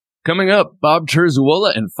Coming up, Bob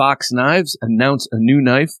Terzuola and Fox Knives announce a new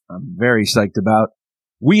knife I'm very psyched about.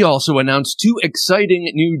 We also announced 2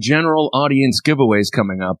 exciting new general audience giveaways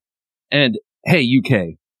coming up. And, hey,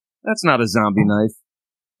 UK, that's not a zombie knife.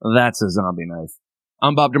 That's a zombie knife.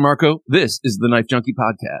 I'm Bob DeMarco. This is the Knife Junkie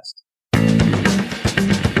Podcast.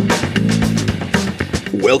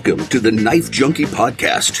 Welcome to the Knife Junkie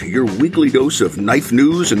Podcast, your weekly dose of knife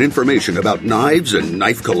news and information about knives and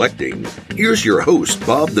knife collecting. Here's your host,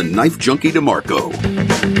 Bob the Knife Junkie DeMarco.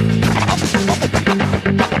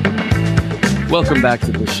 Welcome back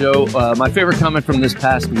to the show. My favorite comment from this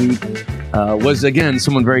past week was, again,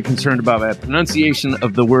 someone very concerned about my pronunciation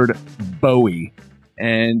of the word Bowie.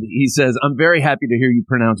 And he says, I'm very happy to hear you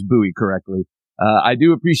pronounce Bowie correctly. I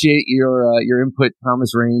do appreciate your input,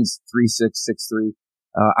 Thomas Raines 3663.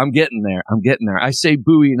 I'm getting there. I say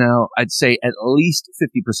Bowie now, I'd say at least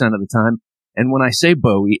 50% of the time. And when I say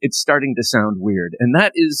Bowie, it's starting to sound weird. And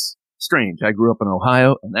that is strange. I grew up in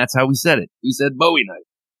Ohio, and that's how we said it. We said Bowie knife.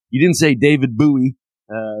 You didn't say David Bowie,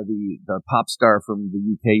 the pop star from the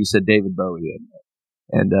UK. You said David Bowie.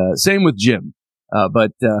 And same with Jim.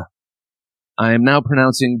 But I am now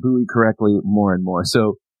pronouncing Bowie correctly more and more.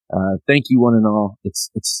 So thank you one and all.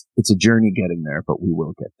 It's a journey getting there, but we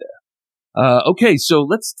will get there. Okay, so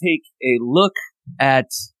let's take a look at,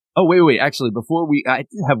 wait, actually, I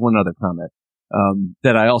did have one other comment,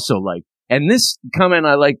 that I also like. And this comment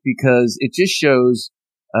I like because it just shows,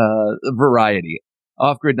 variety.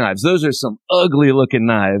 Off-grid knives. Those are some ugly looking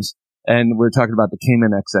knives. And we're talking about the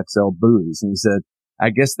Cayman XXL Bowies. And he said, I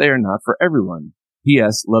guess they are not for everyone.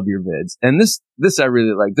 P.S. Love your vids. And this I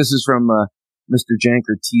really like. This is from, Mr.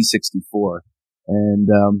 Janker T64.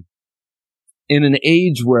 And, in an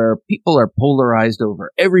age where people are polarized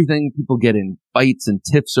over everything, people get in fights and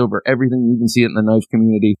tiffs over everything. You can see it in the knife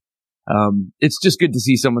community. It's just good to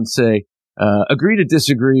see someone say, agree to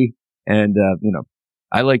disagree. And,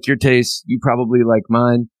 I like your taste. You probably like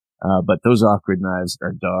mine. But those off-grid knives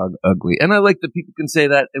are dog ugly. And I like that people can say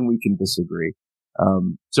that and we can disagree.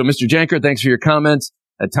 So Mr. Janker, thanks for your comments.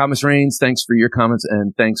 Thomas Raines, thanks for your comments.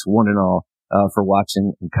 And thanks one and all, for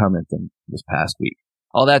watching and commenting this past week.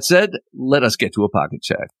 All that said, let us get to a pocket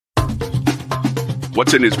check.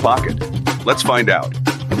 What's in his pocket? Let's find out.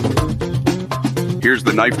 Here's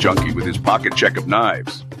the Knife Junkie with his pocket check of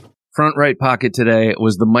knives. Front right pocket today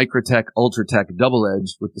was the Microtech Ultratech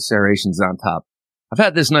double-edged with the serrations on top. I've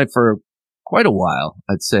had this knife for quite a while.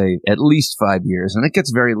 I'd say at least 5 years, and it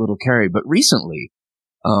gets very little carry. But recently,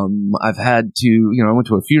 I've had to, I went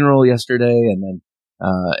to a funeral yesterday and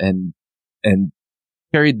then, and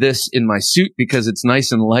carried this in my suit because it's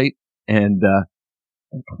nice and light and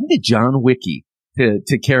kind of John Wicky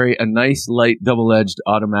to carry a nice light double-edged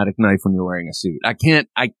automatic knife when you're wearing a suit. I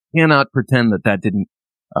cannot pretend that didn't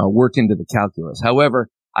work into the calculus. However,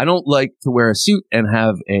 I don't like to wear a suit and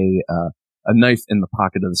have a knife in the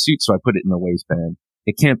pocket of the suit, so I put it in the waistband.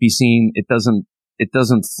 It can't be seen. It doesn't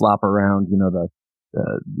flop around. The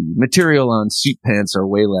material on suit pants are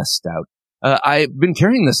way less stout. I've been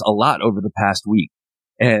carrying this a lot over the past week.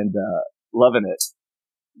 And, loving it.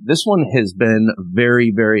 This one has been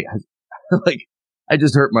very, very, I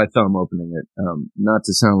just hurt my thumb opening it. Not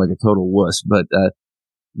to sound like a total wuss, but,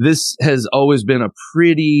 this has always been a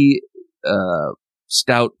pretty,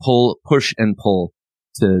 stout push and pull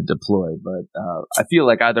to deploy. But, I feel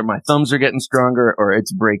like either my thumbs are getting stronger or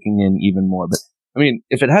it's breaking in even more. But,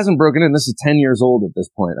 if it hasn't broken in, this is 10 years old at this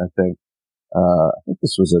point, I think. I think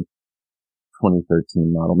this was a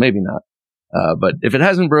 2013 model. Maybe not. But if it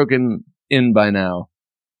hasn't broken in by now,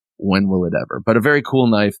 when will it ever? But a very cool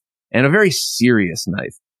knife and a very serious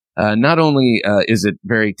knife. Not only, is it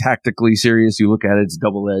very tactically serious, you look at it, it's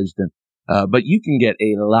double-edged, but you can get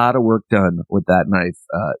a lot of work done with that knife,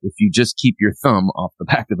 if you just keep your thumb off the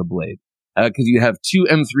back of the blade. Cause you have 2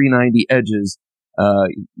 M390 edges,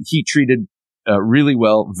 heat treated, really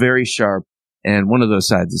well, very sharp, and one of those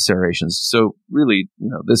sides is serrations. So really,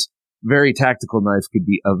 this very tactical knife could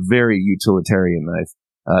be a very utilitarian knife,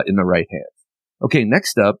 in the right hand. Okay,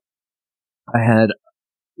 next up,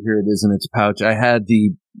 here it is in its pouch. I had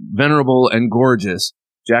the venerable and gorgeous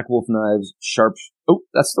Jack Wolf Knives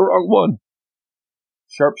that's the wrong one.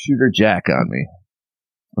 Sharpshooter Jack on me.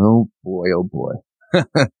 Oh boy.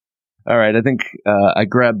 All right, I think, I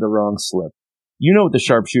grabbed the wrong slip. You know what the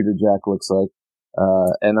Sharpshooter Jack looks like.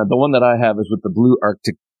 And the one that I have is with the blue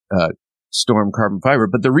Arctic, Storm carbon fiber.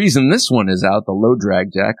 But the reason this one is out, the low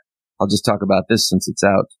drag Jack, I'll just talk about this since it's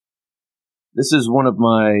out. This is one of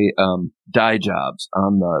my dye jobs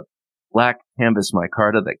on the black canvas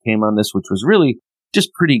micarta that came on this, which was really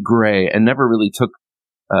just pretty gray and never really took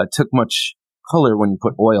much color when you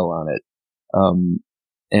put oil on it.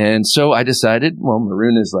 And so I decided, well,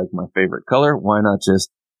 maroon is like my favorite color. Why not just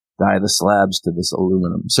dye the slabs to this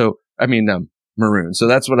aluminum? Maroon. So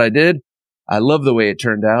that's what I did. I love the way it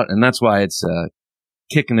turned out, and that's why it's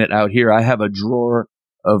kicking it out here. I have a drawer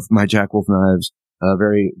of my Jack Wolf knives,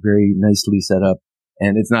 very, very nicely set up,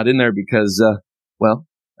 and it's not in there because,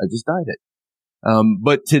 I just dyed it.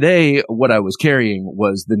 But today, what I was carrying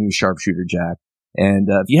was the new Sharpshooter Jack. And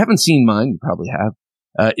if you haven't seen mine, you probably have.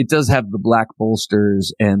 It does have the black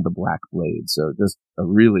bolsters and the black blade. So just a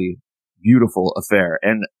really beautiful affair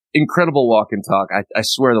and incredible walk and talk. I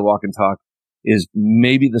swear the walk and talk is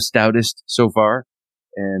maybe the stoutest so far.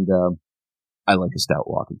 And I like a stout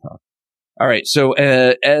walk and talk. All right. So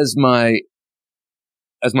as my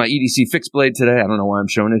EDC fixed blade today, I don't know why I'm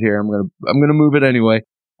showing it here. I'm gonna move it anyway.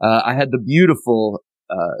 I had the beautiful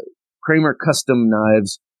Kramer Custom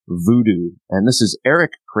Knives Voodoo, and this is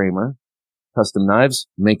Eric Kramer Custom Knives,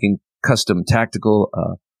 making custom tactical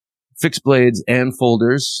fixed blades and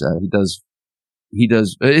folders. He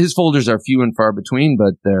does his folders are few and far between,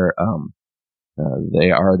 but they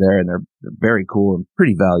are there, and they're very cool and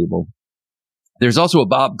pretty valuable. There's also a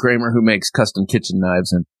Bob Kramer who makes custom kitchen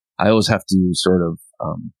knives, and I always have to sort of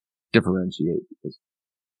differentiate because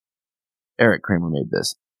Eric Kramer made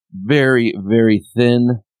this. Very, very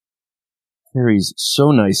thin. Carries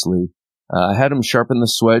so nicely. I had him sharpen the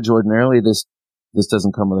swedge. Ordinarily, this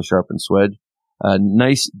doesn't come with a sharpened swedge.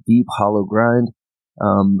 Nice, deep, hollow grind,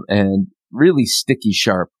 and really sticky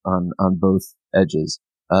sharp on both edges.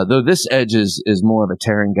 Though this edge is more of a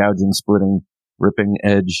tearing, gouging, splitting, ripping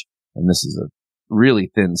edge, and this is a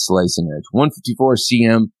really thin slicing edge. 154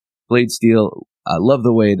 cm blade steel. I love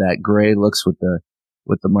the way that gray looks with the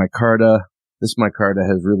micarta. This micarta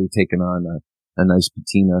has really taken on a nice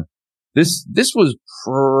patina. This was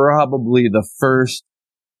probably the first.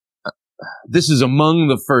 This is among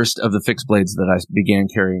the first of the fixed blades that I began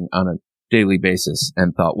carrying on a daily basis,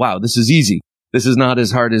 and thought, wow, this is easy. This is not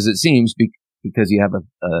as hard as it seems because you have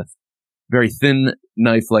a very thin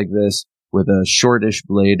knife like this with a shortish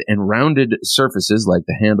blade and rounded surfaces like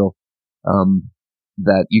the handle,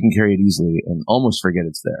 that you can carry it easily and almost forget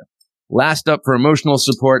it's there. Last up for emotional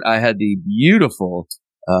support, I had the beautiful,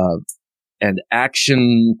 and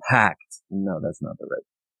action-packed. No, that's not the right.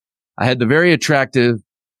 I had the very attractive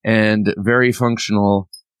and very functional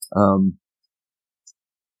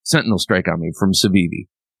Sentinel Strike on me from Civivi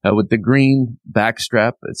with the green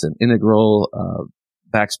backstrap. It's an integral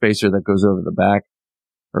backspacer that goes over the back,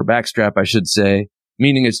 or backstrap, I should say,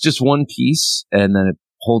 meaning it's just one piece, and then it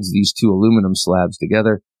holds these two aluminum slabs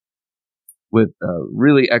together with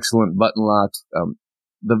really excellent button locks.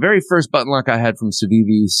 The very first button lock I had from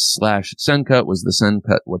Civivi / Sencut was the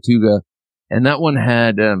Sencut Watuga, and that one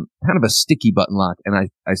had kind of a sticky button lock, and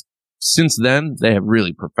I since then, they have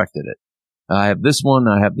really perfected it. I have this one,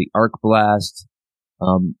 I have the Arc Blast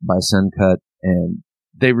by Sencut, and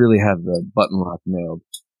they really have the button lock nailed.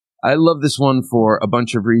 I love this one for a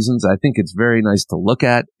bunch of reasons. I think it's very nice to look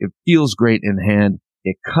at. It feels great in hand.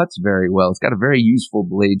 It cuts very well. It's got a very useful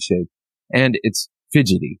blade shape, and it's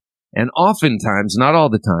fidgety. And oftentimes, not all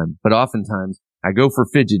the time, but oftentimes, I go for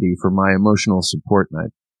fidgety for my emotional support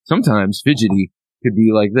knife. Sometimes fidgety could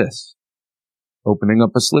be like this, opening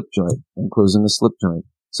up a slip joint and closing a slip joint.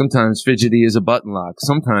 Sometimes fidgety is a button lock.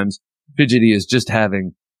 Sometimes fidgety is just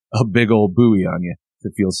having a big old buoy on you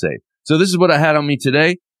to feel safe. So this is what I had on me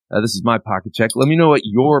today. This is my pocket check. Let me know what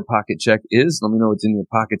your pocket check is. Let me know what's in your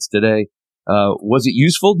pockets today. Was it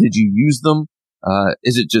useful? Did you use them?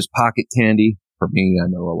 Is it just pocket candy? For me, I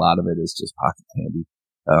know a lot of it is just pocket candy.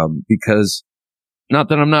 Because not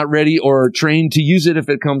that I'm not ready or trained to use it if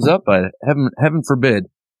it comes up, but heaven forbid,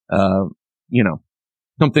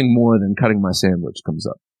 something more than cutting my sandwich comes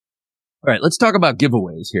up. All right, let's talk about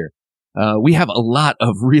giveaways here. We have a lot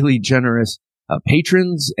of really generous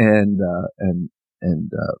patrons and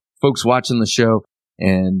folks watching the show,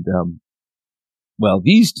 and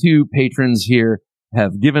these two patrons here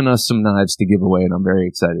have given us some knives to give away, and I'm very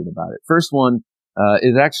excited about it. First one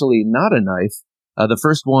is actually not a knife. The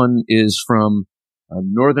first one is from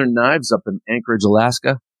Northern Knives up in Anchorage,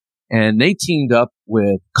 Alaska, and they teamed up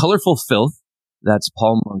with Colorful Filth, that's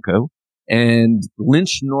Paul Munko, and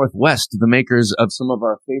Lynch Northwest, the makers of some of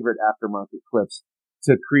our favorite aftermarket clips,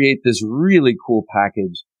 to create this really cool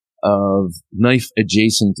package of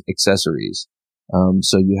knife-adjacent accessories.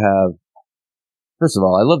 So you have, first of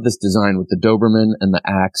all, I love this design with the Doberman and the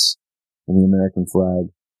axe and the American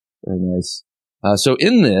flag. Very nice. So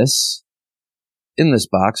in this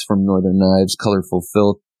box from Northern Knives, Colorful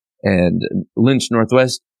Filth, and Lynch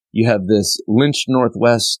Northwest, you have this Lynch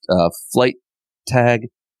Northwest flight tag,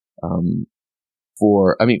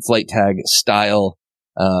 flight tag style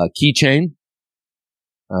keychain.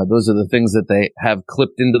 Those are the things that they have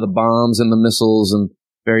clipped into the bombs and the missiles and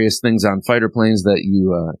various things on fighter planes that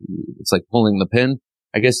it's like pulling the pin.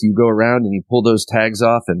 I guess you go around and you pull those tags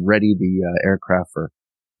off and ready the aircraft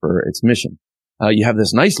for its mission. You have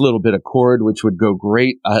this nice little bit of cord, which would go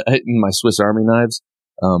great in my Swiss Army knives.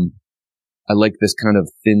 I like this kind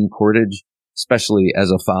of thin cordage, especially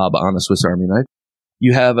as a fob on a Swiss Army knife.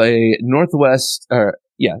 You have a Lynch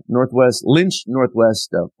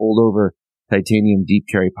Northwest fold-over titanium deep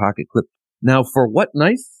carry pocket clip. Now, for what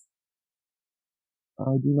knife?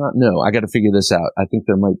 I do not know. I got to figure this out. I think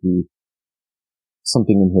there might be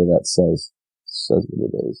something in here that says what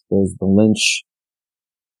it is. There's the Lynch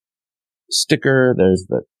sticker. There's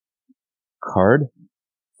the card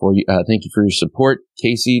for you. Thank you for your support,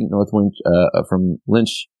 Casey from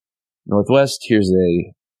Lynch Northwest. Here's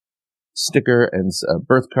a sticker and a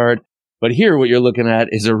birth card. But here, what you're looking at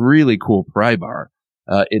is a really cool pry bar.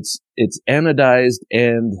 It's anodized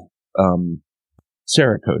and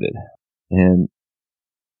Cerakoted, and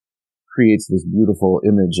creates this beautiful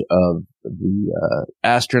image of the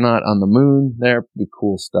astronaut on the moon there. Pretty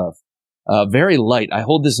cool stuff. Very light. I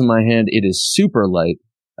hold this in my hand. It is super light.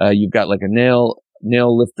 You've got like a nail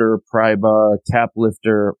lifter, pry bar, cap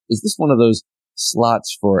lifter. Is this one of those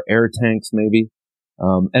slots for air tanks maybe?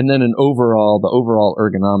 And then the overall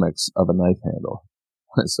ergonomics of a knife handle.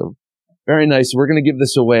 So very nice. We're going to give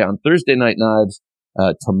this away on Thursday Night Knives,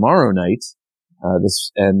 tomorrow night.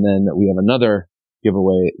 And then we have another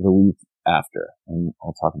giveaway the week after, and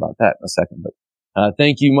I'll talk about that in a second. But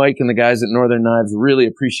thank you, Mike, and the guys at Northern Knives. Really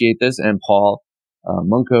appreciate this, and Paul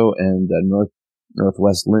Munko and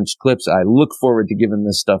Northwest Lynch Clips. I look forward to giving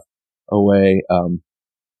this stuff away.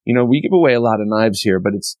 We give away a lot of knives here,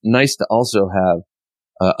 but it's nice to also have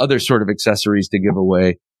other sort of accessories to give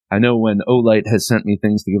away. I know when Olight has sent me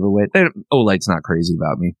things to give away, Olight's not crazy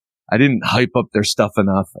about me. I didn't hype up their stuff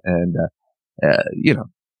enough, and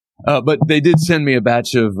but they did send me a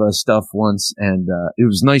batch of stuff once, and it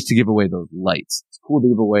was nice to give away those lights. It's cool to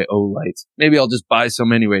give away lights. Maybe I'll just buy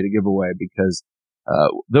some anyway to give away, because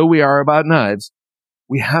though we are about knives,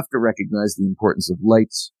 we have to recognize the importance of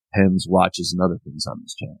lights, pens, watches, and other things on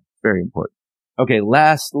this channel. Very important. Okay,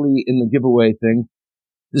 lastly, in the giveaway thing,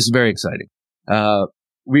 this is very exciting.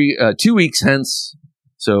 2 weeks hence,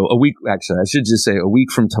 so a week, actually, I should just say a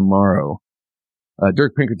week from tomorrow,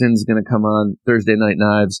 Dirk Pinkerton is going to come on Thursday Night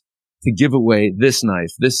Knives to give away this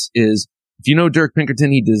knife. This is, if you know Dirk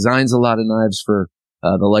Pinkerton, he designs a lot of knives for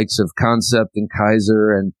the likes of Concept and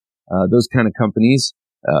Kaiser and those kind of companies,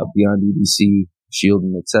 Beyond EDC, Shield,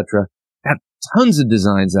 and etc. Got tons of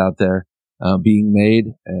designs out there being made,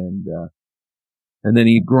 and then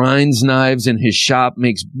he grinds knives in his shop,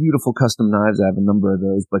 makes beautiful custom knives. I have a number of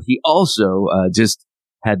those, but he also just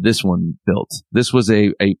had this one built. This was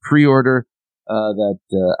a pre-order that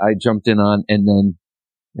I jumped in on, and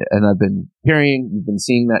I've been carrying, you've been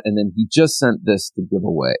seeing that, and then he just sent this to give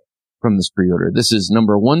away from this pre-order. This is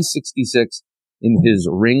number 166 in his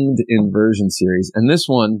ringed inversion series, and this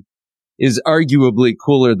one is arguably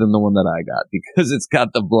cooler than the one that I got, because it's got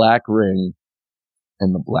the black ring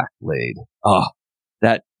and the black blade. Oh,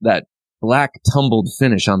 that black tumbled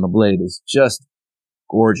finish on the blade is just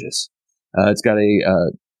gorgeous. It's got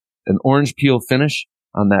an orange peel finish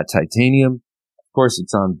on that titanium. Of course,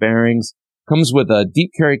 it's on bearings. Comes with a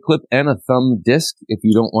deep carry clip and a thumb disc if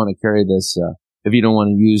you don't want to carry this, if you don't want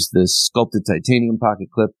to use this sculpted titanium pocket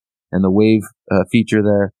clip and the wave feature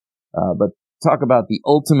there. But talk about the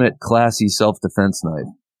ultimate classy self-defense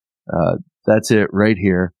knife. That's it right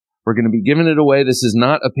here. We're going to be giving it away. This is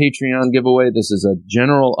not a Patreon giveaway. This is a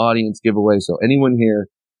general audience giveaway. So anyone here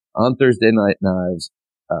on Thursday Night Knives,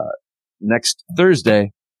 next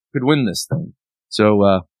Thursday could win this thing.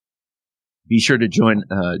 So, be sure to join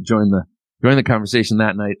the conversation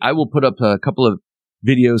that night. I will put up a couple of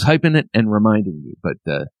videos hyping it and reminding you, but,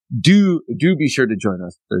 do be sure to join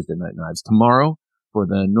us Thursday Night Knives tomorrow for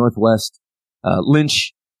the Northwest,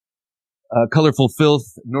 Lynch, Colorful Filth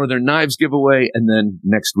Northern Knives giveaway, and then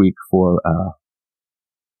next week for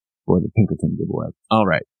the Pinkerton giveaway. All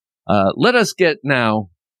right. Let us get now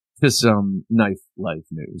to some knife life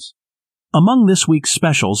news. Among this week's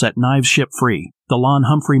specials at Knives Ship Free, the Lon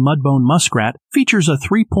Humphrey Mudbone Muskrat features a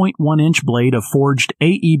 3.1-inch blade of forged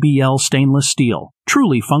AEBL stainless steel,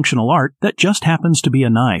 truly functional art that just happens to be a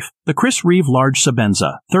knife. The Chris Reeve Large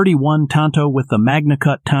Sabenza, 31 Tanto with the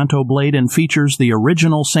MagnaCut Tanto blade, and features the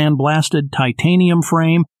original sandblasted titanium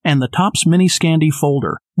frame and the Tops Mini Scandi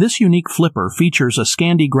folder. This unique flipper features a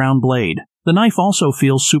Scandi ground blade, The knife also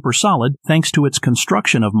feels super solid thanks to its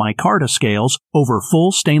construction of micarta scales over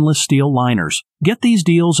full stainless steel liners. Get these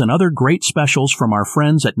deals and other great specials from our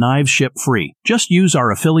friends at Knives Ship Free. Just use our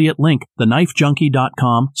affiliate link,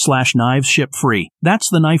 thenifejunkie.com/knivesshipfree.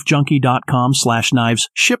 That's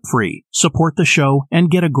thenifejunkie.com/knivesshipfree. Support the show and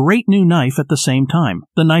get a great new knife at the same time.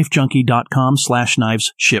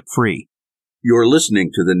 thenifejunkie.com/knivesshipfree. You're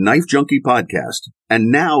listening to the Knife Junkie podcast.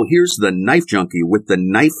 And now here's the Knife Junkie with the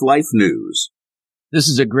Knife Life News. This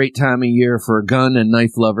is a great time of year for gun and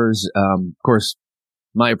knife lovers. Of course,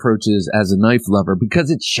 my approach is as a knife lover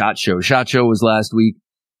because it's SHOT Show. SHOT Show was last week.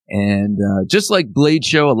 And just like Blade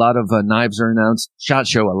Show, a lot of knives are announced. SHOT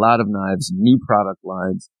Show, a lot of knives, new product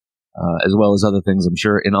lines, as well as other things, I'm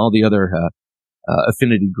sure, and all the other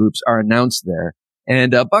affinity groups are announced there.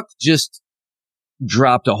 And Buck just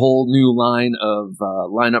dropped a whole new line of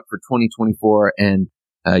lineup for 2024, and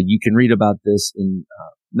you can read about this in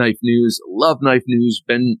Knife News. Love Knife News.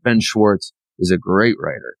 Ben Schwartz is a great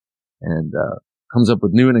writer and comes up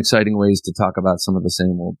with new and exciting ways to talk about some of the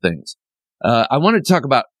same old things. I wanted to talk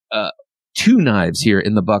about two knives here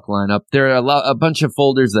in the Buck lineup. There are a bunch of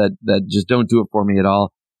folders that just don't do it for me at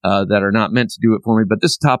all, that are not meant to do it for me. But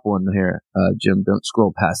this top one here, Jim, don't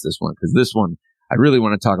scroll past this one because this one I really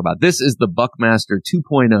want to talk about. This is the Buckmaster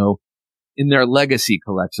 2.0 in their legacy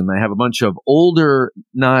collection. They have a bunch of older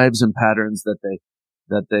knives and patterns that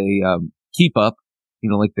they keep up,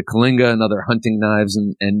 like the Kalinga and other hunting knives.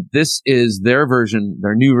 And this is their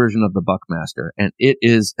new version of the Buckmaster. And it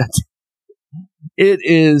is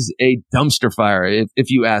a dumpster fire, if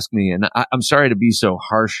you ask me. And I'm sorry to be so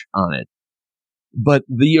harsh on it. But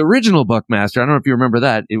the original Buckmaster, I don't know if you remember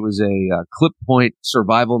that. It was a clip point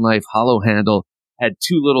survival knife, hollow handle. Had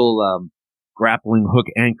two little grappling hook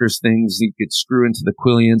anchors things you could screw into the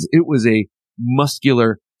quillions. It was a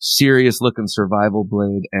muscular, serious-looking survival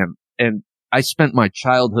blade, and I spent my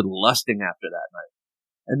childhood lusting after that knife.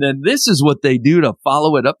 And then this is what they do to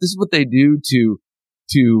follow it up. This is what they do to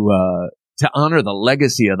honor the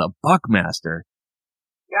legacy of the Buckmaster.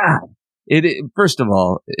 God, first of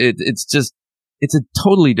all, it's a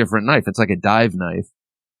totally different knife. It's like a dive knife,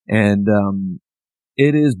 and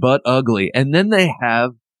it is but ugly. And then they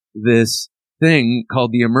have this thing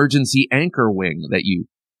called the emergency anchor wing that you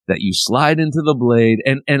slide into the blade.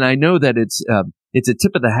 And I know that it's a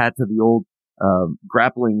tip of the hat to the old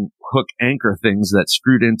grappling hook anchor things that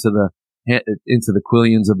screwed into the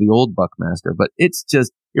quillions of the old Buckmaster. But it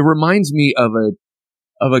reminds me of a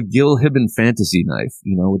Gil Hibben fantasy knife,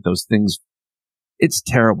 with those things. It's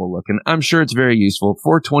terrible looking. I'm sure it's very useful.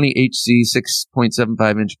 420 HC,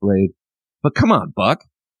 6.75 inch blade. But come on, Buck.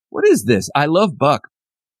 What is this? I love Buck.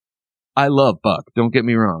 Don't get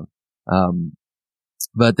me wrong.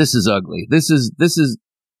 But this is ugly. This is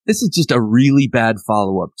just a really bad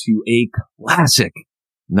follow-up to a classic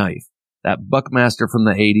knife. That Buckmaster from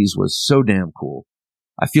the 80s was so damn cool.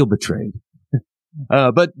 I feel betrayed.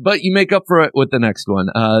 But you make up for it with the next one.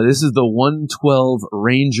 This is the 112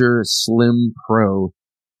 Ranger Slim Pro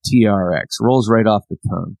TRX. Rolls right off the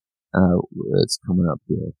tongue. It's coming up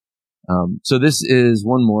here. So this is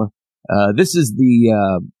one more. This is the,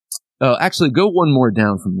 actually go one more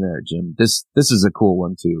down from there, Jim. This is a cool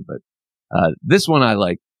one too, but, this one I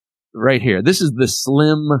like right here. This is the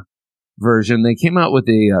slim version. They came out with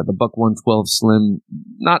the Buck 112 Slim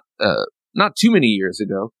not too many years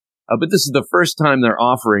ago. But this is the first time they're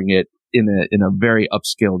offering it in a very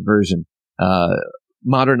upscaled version,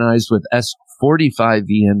 modernized with S45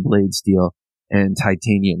 VN blade steel and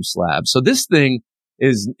titanium slab. So this thing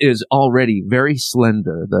is already very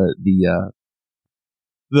slender. The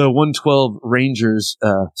 112 Rangers,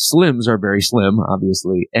 slims are very slim,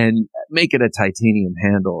 obviously, and make it a titanium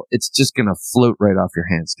handle. It's just going to float right off your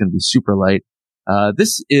hand. It's going to be super light.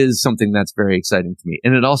 This is something that's very exciting to me.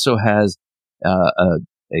 And it also has, a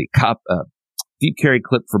deep carry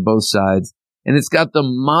clip for both sides. And it's got the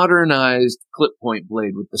modernized clip point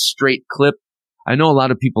blade with the straight clip. I know a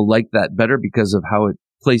lot of people like that better because of how it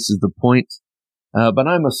places the point. But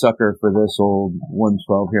I'm a sucker for this old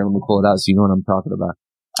 112 here. Let me pull it out so you know what I'm talking about.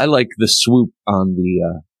 I like the swoop on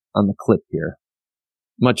the clip here.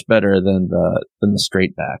 Much better than the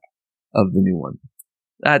straight back of the new one.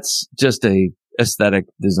 That's just a aesthetic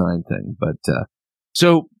design thing. But,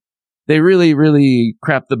 so they really, really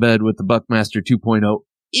crapped the bed with the Buckmaster 2.0,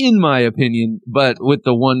 in my opinion, but with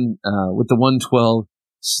the 112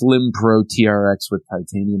 Slim Pro TRX with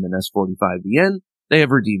titanium and S45 VN, they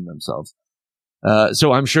have redeemed themselves.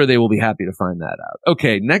 So I'm sure they will be happy to find that out.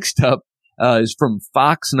 Okay, next up is from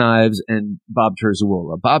Fox Knives and Bob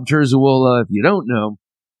Terzuola. Bob Terzuola, if you don't know,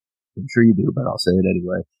 I'm sure you do, but I'll say it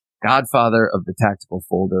anyway. Godfather of the tactical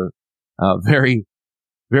folder. Very,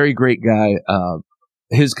 very great guy.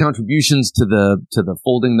 His contributions to the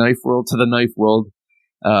folding knife world, to the knife world,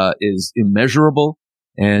 is immeasurable.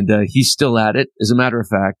 And he's still at it. As a matter of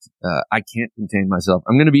fact, I can't contain myself.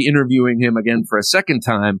 I'm going to be interviewing him again for a second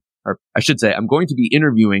time, or I should say, I'm going to be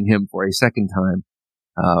interviewing him for a second time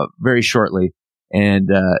very shortly. And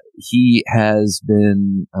he has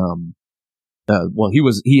been,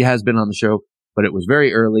 he has been on the show, but it was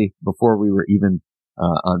very early before we were even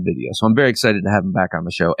on video. So I'm very excited to have him back on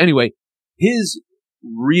the show. Anyway, his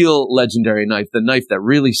real legendary knife, the knife that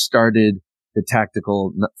really started the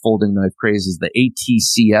tactical folding knife craze, is the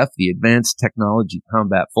ATCF, the Advanced Technology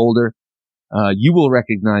Combat Folder. You will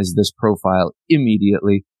recognize this profile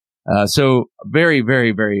immediately. So very,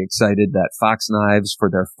 very, very excited that Fox Knives, for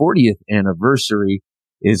their 40th anniversary,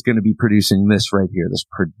 is going to be producing this right here, this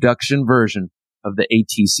production version of the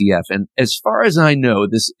ATCF. And as far as I know,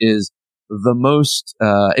 this is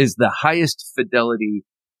the highest fidelity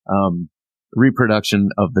reproduction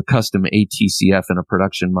of the custom ATCF in a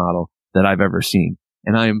production model that I've ever seen.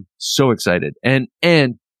 And I am so excited. And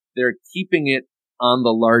they're keeping it on the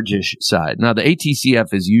largish side. Now, the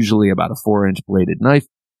ATCF is usually about a 4-inch bladed knife.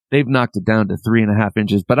 They've knocked it down to 3.5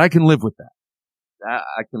 inches, but I can live with that.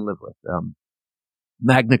 I can live with.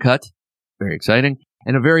 Magna Cut, very exciting.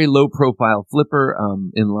 And a very low profile flipper,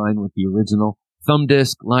 in line with the original. Thumb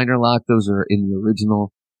disc, liner lock, those are in the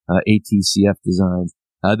original, ATCF designs.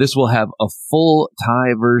 This will have a full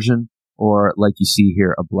tie version, or like you see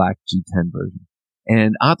here, a black G10 version.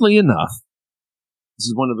 And oddly enough, this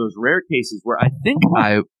is one of those rare cases where I think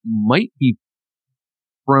I might be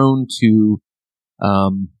prone to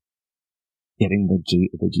getting the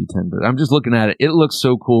G10 version. I'm just looking at it. It looks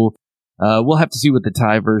so cool. We'll have to see what the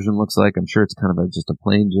tie version looks like. I'm sure it's kind of just a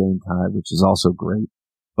plain Jane tie, which is also great.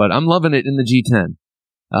 But I'm loving it in the G10.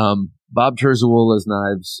 Bob Terzuola's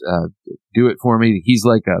knives do it for me. He's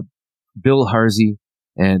like a Bill Harsey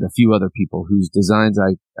and a few other people whose designs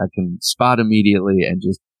I can spot immediately and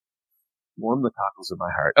just warm the cockles of my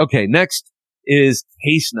heart. Okay, next is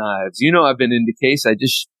case knives. You know I've been into case. I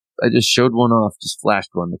just showed one off, just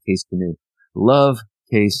flashed one, the Case Canoe. Love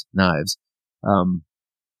case knives.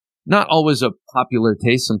 Not always a popular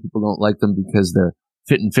taste. Some people don't like them because their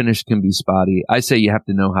fit and finish can be spotty. I say you have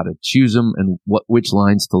to know how to choose them and which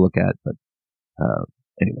lines to look at. But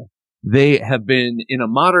anyway, they have been in a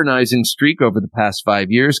modernizing streak over the past 5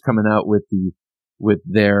 years, coming out with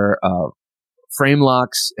their frame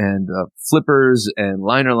locks and flippers and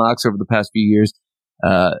liner locks over the past few years.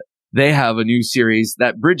 They have a new series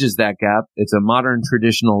that bridges that gap. It's a modern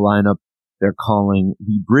traditional lineup they're calling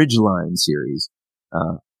the Bridgeline series.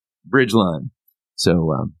 Bridgeline.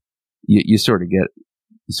 So you sort of get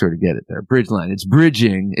it there. Bridgeline. It's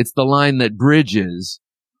bridging. It's the line that bridges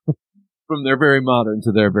from their very modern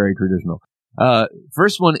to their very traditional.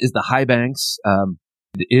 First one is the High Banks.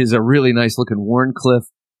 It is a really nice looking Warncliffe,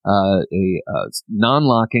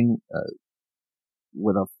 non-locking,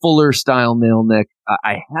 with a fuller style nail neck.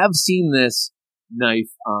 I have seen this knife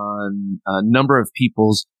on a number of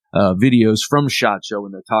people's videos from SHOT Show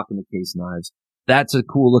when they're talking to case knives. That's a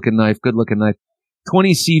cool looking knife, good looking knife.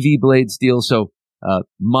 20 CV blade steel, so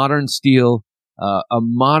modern steel, a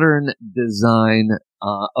modern design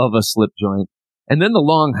of a slip joint. And then the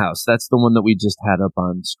Longhouse, that's the one that we just had up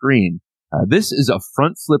on screen. This is a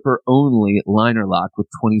front flipper only liner lock with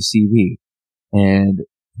 20 CV. And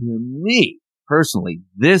to me, personally,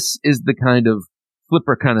 this is the kind of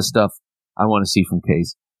flipper kind of stuff I want to see from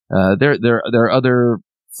Case. There are other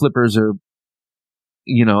flippers are,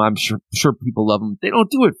 I'm sure people love them. They don't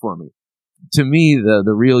do it for me. To me,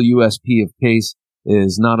 the real USP of Case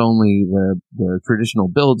is not only their traditional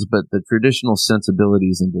builds, but the traditional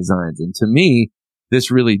sensibilities and designs. And to me, this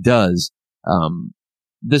really does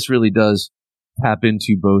tap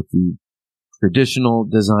into both the traditional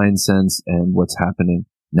design sense and what's happening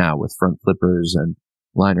now with front flippers and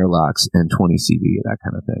liner locks and 20 CV, that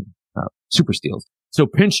kind of thing. Super steels. So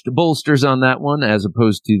pinched bolsters on that one as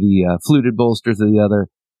opposed to the fluted bolsters of the other,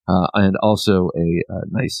 and also a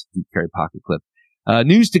nice deep carry pocket clip.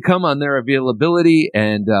 News to come on their availability,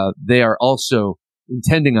 and they are also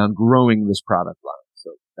intending on growing this product line.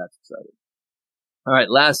 So that's exciting. All right,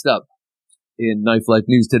 last up in Knife Life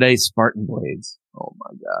news today, Spartan Blades. Oh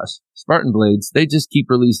my gosh. Spartan Blades, they just keep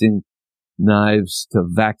releasing knives to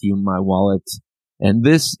vacuum my wallet. And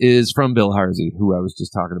this is from Bill Harsey, who I was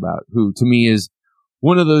just talking about, who to me is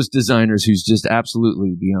one of those designers who's just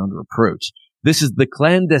absolutely beyond reproach. This is the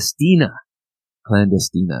Clandestina. I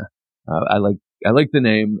like the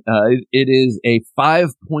name. It is a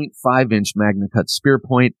 5.5 inch Magna Cut spear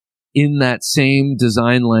point in that same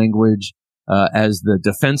design language. as the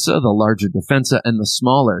Defensa, the larger Defensa, and the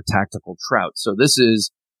smaller tactical trout. So this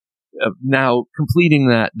is now completing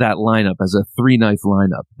that lineup as a 3-knife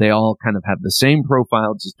lineup. They all kind of have the same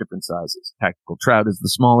profile, just different sizes. Tactical trout is the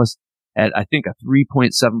smallest at, I think, a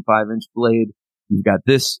 3.75 inch blade. You've got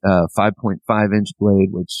this 5.5 inch blade,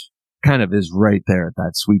 which kind of is right there at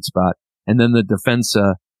that sweet spot. And then the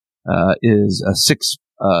Defensa is a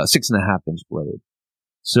 6.5 inch blade.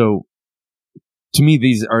 So to me,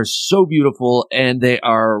 these are so beautiful, and they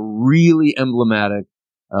are really emblematic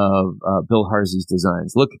of Bill Harzy's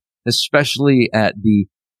designs. Look especially at the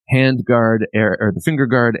hand guard or the finger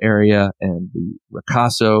guard area and the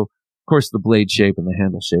ricasso, of course, the blade shape and the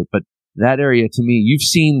handle shape. But that area, to me, you've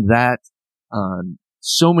seen that on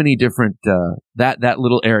so many different that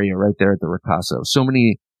little area right there at the ricasso. So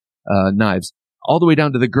many knives, all the way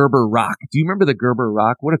down to the Gerber Rock. Do you remember the Gerber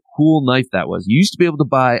Rock? What a cool knife that was. You used to be able to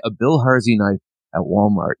buy a Bill Harzy knife at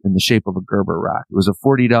Walmart in the shape of a Gerber Rock. It was a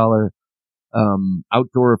 $40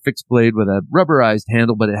 outdoor fixed blade with a rubberized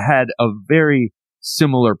handle, but it had a very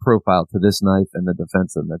similar profile to this knife and the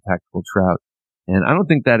Defensa and the tactical trout. And I don't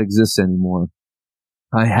think that exists anymore.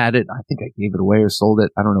 I had it. I think I gave it away or sold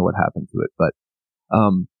it. I don't know what happened to it, but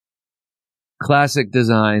classic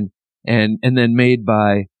design and then made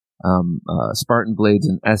by Spartan blades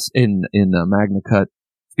in Magna Cut.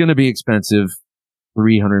 It's going to be expensive,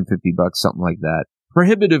 $350, something like that.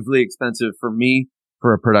 Prohibitively expensive for me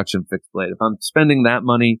for a production fixed blade. If I'm spending that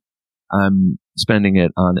money, I'm spending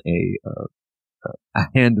it on a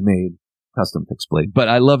handmade custom fixed blade. But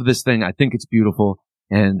I love this thing. I think it's beautiful,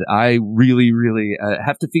 and I really, really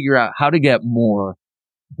have to figure out how to get more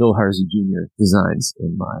Bill Harzy Jr. designs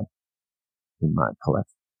in my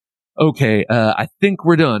collection. Okay, I think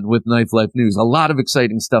we're done with Knife Life News. A lot of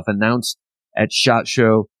exciting stuff announced at SHOT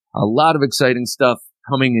Show. A lot of exciting stuff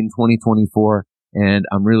coming in 2024, and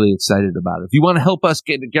I'm really excited about it. If you want to help us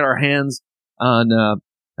get our hands on,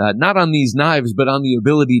 not on these knives, but on the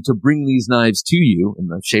ability to bring these knives to you in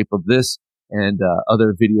the shape of this and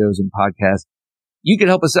other videos and podcasts, you can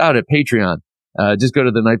help us out at Patreon. Just go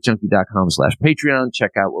to theknifejunkie.com/Patreon.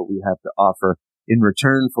 Check out what we have to offer in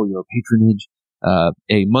return for your patronage. A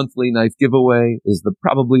monthly knife giveaway is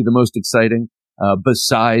probably the most exciting,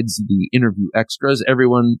 besides the interview extras.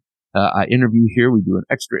 Everyone I interview here, we do an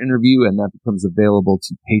extra interview, and that becomes available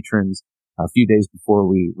to patrons a few days before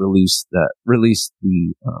we release the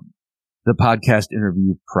podcast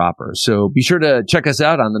interview proper. So be sure to check us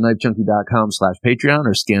out on theknifejunkie.com/Patreon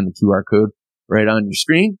or scan the QR code right on your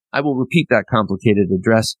screen. I will repeat that complicated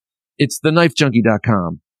address. It's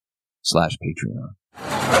theknifejunkie.com/Patreon.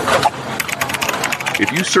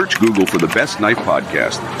 If you search Google for the best knife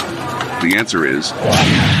podcast, the answer is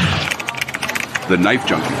the Knife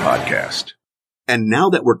Junkie Podcast. And now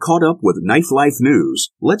that we're caught up with Knife Life News,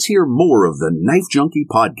 let's hear more of the Knife Junkie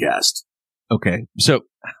Podcast. Okay, so,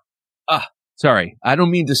 sorry, I don't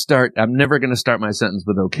mean to start, I'm never going to start my sentence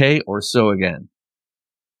with okay or so again.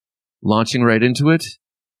 Launching right into it,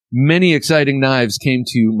 many exciting knives came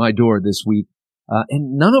to my door this week,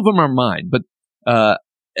 and none of them are mine, but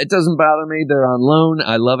it doesn't bother me. They're on loan.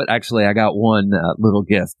 I love it. Actually, I got one little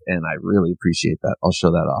gift, and I really appreciate that. I'll show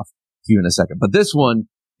that off to you in a second. But this one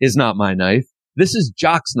is not my knife. This is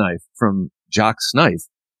Jock's Knife from Jock's Knife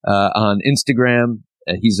on Instagram.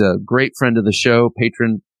 He's a great friend of the show,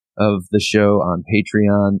 patron of the show on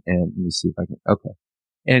Patreon. And let me see if I can. Okay.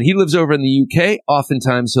 And he lives over in the UK.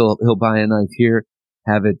 Oftentimes he'll buy a knife here,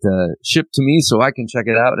 have it shipped to me so I can check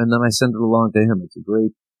it out, and then I send it along to him. It's a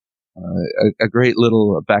great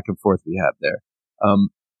little back and forth we have there.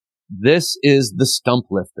 This is the Stump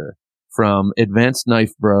Lifter from Advanced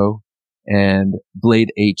Knife Bro and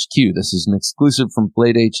Blade HQ. This is an exclusive from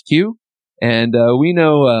Blade HQ. And we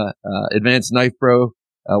know Advanced Knife Bro,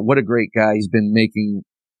 what a great guy. He's been making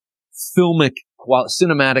cinematic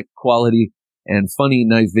quality and funny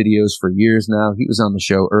knife videos for years now. He was on the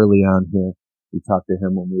show early on here. We talked to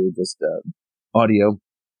him when we were just audio.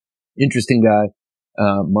 Interesting guy.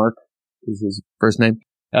 Mark is his first name.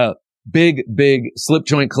 Big slip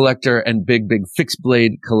joint collector and big fixed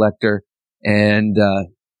blade collector. And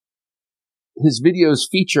his videos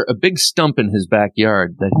feature a big stump in his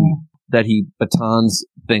backyard that he batons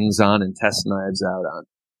things on and tests knives out on.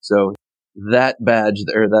 So that badge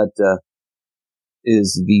there, that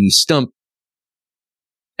is the stump.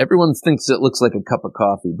 Everyone thinks it looks like a cup of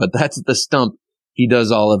coffee, but that's the stump he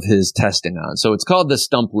does all of his testing on. So it's called the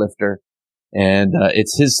Stump Lifter, and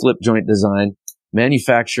it's his slip joint design,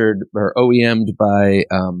 manufactured or OEM'd by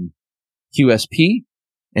QSP,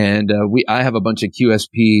 and I have a bunch of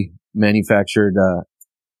QSP manufactured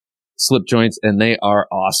slip joints, and they are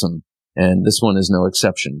awesome. And this one is no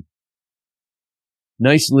exception.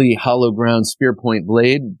 nicely hollow ground spear point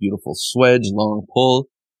blade, beautiful swedge, long pull.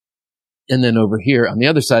 And then over here on the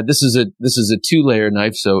other side, this is a 2-layer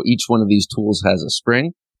knife. So each one of these tools has a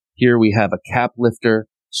spring. Here we have a cap lifter,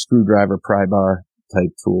 screwdriver, pry bar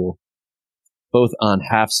type tool, both on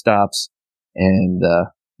half stops and,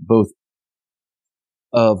 both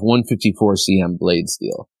of 154 cm blade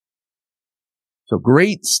steel. So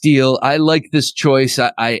great steel. I like this choice.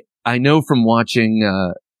 I know from watching,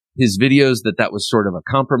 his videos that was sort of a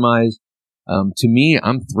compromise. To me,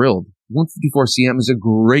 I'm thrilled. 154 cm is a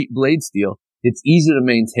great blade steel. It's easy to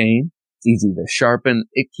maintain. It's easy to sharpen.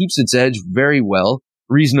 It keeps its edge very well,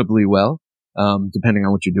 reasonably well, depending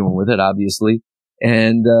on what you're doing with it, obviously.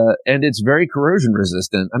 And it's very corrosion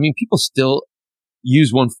resistant. I mean, people still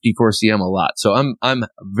use 154 cm a lot. So I'm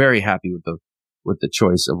very happy with the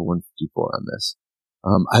choice of 154 on this.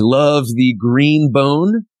 I love the green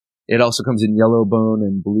bone. It also comes in yellow bone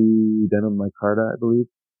and blue denim micarta, I believe.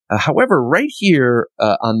 However, right here,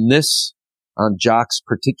 on Jock's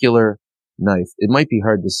particular knife, it might be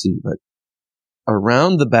hard to see, but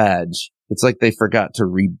around the badge, it's like they forgot to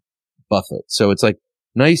rebuff it. So it's like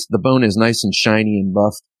nice, the bone is nice and shiny and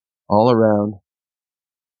buffed all around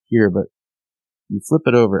here, but you flip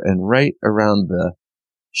it over and right around the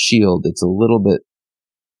shield, it's a little bit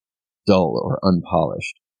dull or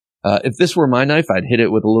unpolished. If this were my knife, I'd hit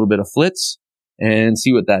it with a little bit of flitz and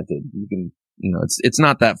see what that did. You can, it's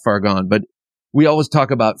not that far gone, but we always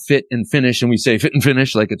talk about fit and finish, and we say fit and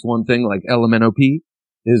finish like it's one thing, like LMNOP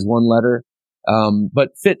is one letter. But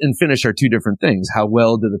fit and finish are two different things. How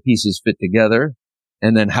well do the pieces fit together?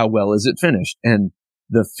 And then how well is it finished? And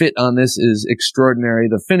the fit on this is extraordinary.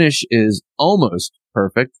 The finish is almost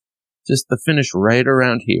perfect. Just the finish right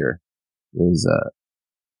around here is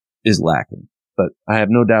lacking. But I have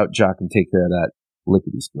no doubt Jock can take care of that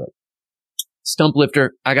lickety-split. Stump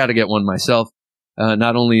lifter, I gotta get one myself.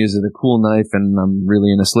 Not only is it a cool knife and I'm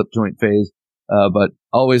really in a slip joint phase, but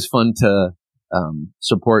always fun to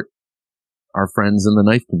support our friends in the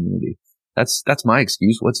knife community. That's my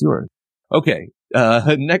excuse. What's yours? Okay.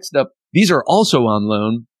 Next up, these are also on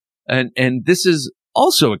loan, and this is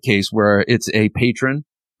also a case where it's a patron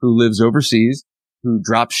who lives overseas who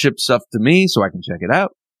drop ship stuff to me so I can check it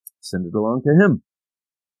out, send it along to him.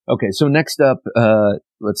 Okay. So next up,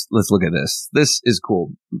 let's look at this. This is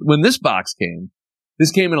cool. When this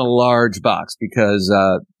came in a large box because,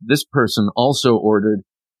 this person also ordered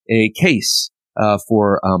a case,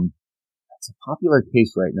 for, it's a popular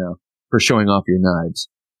case right now for showing off your knives.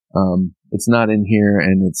 It's not in here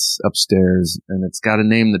and it's upstairs and it's got a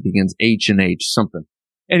name that begins H and H something.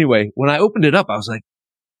 Anyway, when I opened it up, I was like,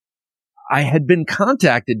 I had been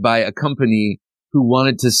contacted by a company who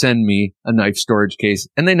wanted to send me a knife storage case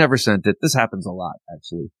and they never sent it. This happens a lot,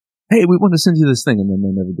 actually. Hey, we want to send you this thing, and then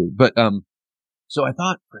they never do. But, so I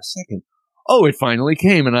thought for a second, oh, it finally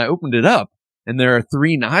came, and I opened it up and there are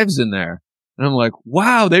 3 knives in there. And I'm like,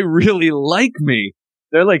 wow, they really like me.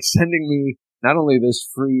 They're like sending me not only this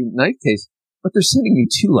free knife case, but they're sending me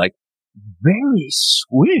 2 like very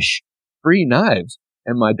swish free knives.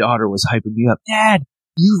 And my daughter was hyping me up. Dad,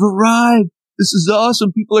 you've arrived. This is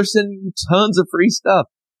awesome. People are sending you tons of free stuff.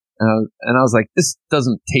 And I was like, this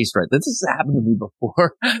doesn't taste right. This has happened to me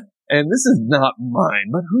before. And this is not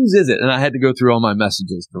mine, but whose is it? And I had to go through all my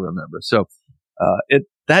messages to remember. So,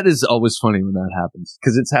 that is always funny when that happens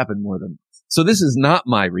because it's happened more than once. So this is not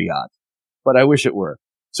my Riot, but I wish it were.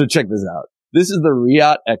 So check this out. This is the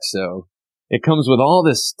Riot EXO. It comes with all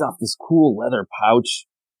this stuff, this cool leather pouch,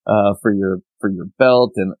 for your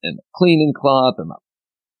belt and a cleaning cloth and a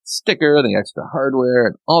sticker, the extra hardware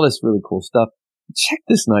and all this really cool stuff. Check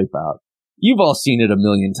this knife out. You've all seen it a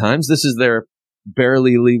million times. This is their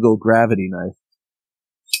barely legal gravity knife.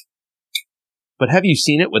 But have you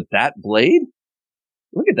seen it with that blade?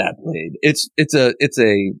 Look at that blade. It's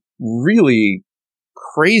a really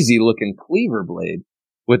crazy looking cleaver blade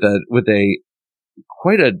with a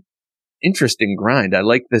quite a interesting grind. I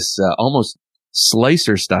like this, almost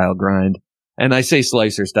slicer style grind. And I say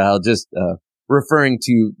slicer style, just, referring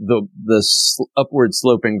to the upward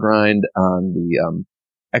sloping grind on the,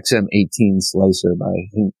 XM18 slicer by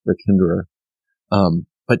Rick Hinderer.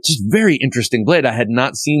 But just very interesting blade. I had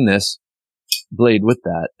not seen this blade with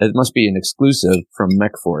that. It must be an exclusive from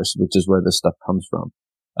MechForce, which is where this stuff comes from.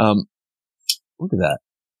 Look at that.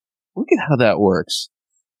 Look at how that works.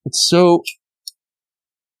 It's so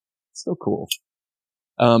cool.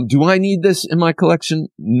 Do I need this in my collection?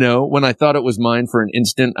 No. When I thought it was mine for an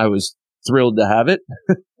instant, I was thrilled to have it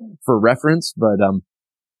for reference. But,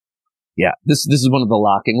 yeah, this is one of the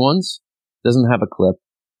locking ones. Doesn't have a clip.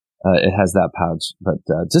 It has that pouch, but,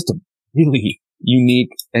 just a really,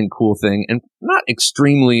 unique and cool thing, and not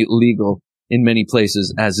extremely legal in many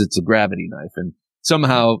places, as it's a gravity knife. And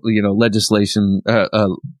somehow, legislation, what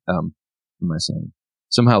am I saying?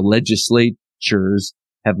 Somehow legislatures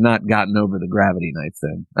have not gotten over the gravity knife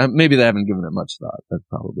thing. Maybe they haven't given it much thought. That's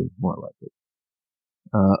probably more likely.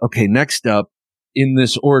 Okay, next up, in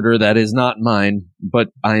this order that is not mine, but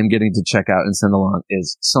I am getting to check out and send along,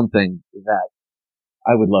 is something that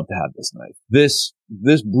I would love to have. This knife. This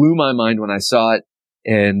blew my mind when I saw it,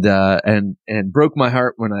 and broke my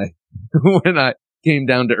heart when I when I came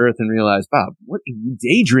down to earth and realized, Bob, what are you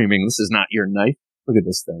daydreaming? This is not your knife. Look at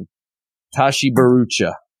this thing. Tashi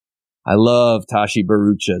Barucha. I love Tashi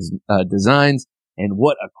Barucha's designs, and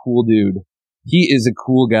what a cool dude. He is a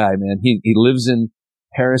cool guy, man. He lives in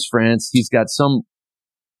Paris, France. He's got some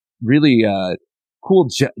really cool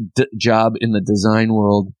job in the design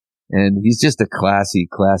world, and he's just a classy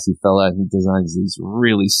fella. He designs these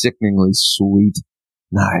really sickeningly sweet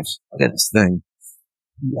knives. Look at this thing.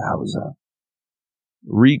 Yowza.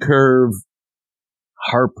 Recurve,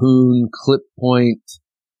 harpoon, clip point.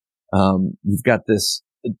 You've got this,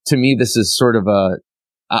 to me, this is sort of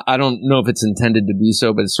I don't know if it's intended to be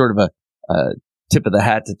so, but it's sort of a tip of the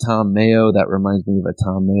hat to Tom Mayo. That reminds me of a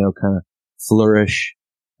Tom Mayo kind of flourish.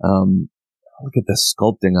 Look at the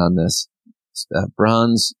sculpting on this.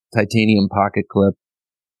 Bronze titanium pocket clip.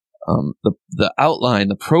 The outline,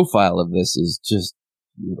 the profile of this is just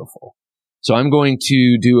beautiful. So I'm going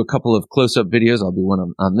to do a couple of close-up videos. I'll do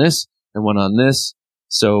one on this and one on this,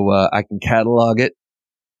 so I can catalog it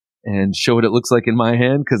and show what it looks like in my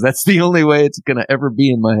hand, because that's the only way it's going to ever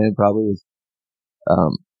be in my hand, probably, is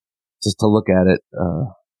just to look at it.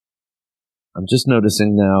 I'm just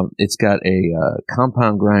noticing now it's got a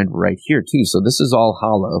compound grind right here, too, so this is all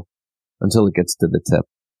hollow until it gets to the tip.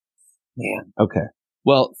 Man, okay.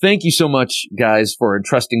 Well, thank you so much, guys, for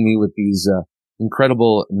entrusting me with these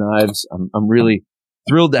incredible knives. I'm really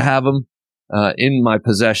thrilled to have them in my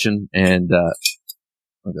possession, and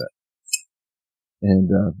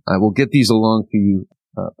I will get these along to you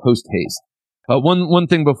post haste. One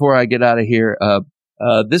thing before I get out of here,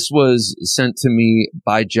 this was sent to me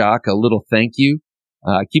by Jock, a little thank you.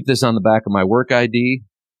 I keep this on the back of my work ID,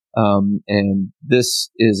 and this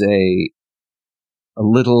is a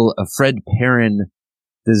Fred Perrin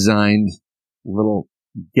designed little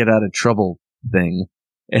get out of trouble thing.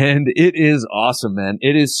 And it is awesome, man.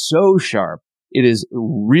 It is so sharp. It is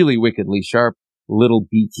really wickedly sharp. Little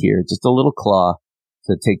beak here, just a little claw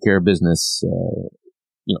to take care of business,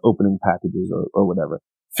 opening packages or whatever.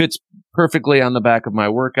 Fits perfectly on the back of my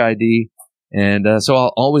work ID. And so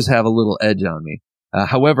I'll always have a little edge on me.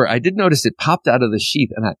 However, I did notice it popped out of the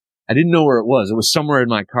sheath, and I didn't know where it was. It was somewhere in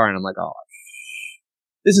my car, and I'm like, oh,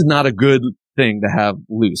 this is not a good thing to have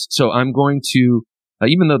loose. So I'm going to,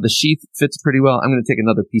 even though the sheath fits pretty well, I'm going to take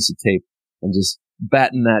another piece of tape and just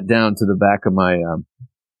batten that down to the back of my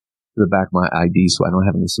ID, so I don't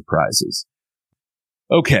have any surprises.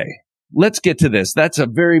 Okay, let's get to this. That's a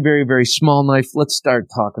very, very, very small knife. Let's start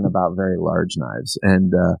talking about very large knives.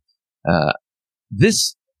 And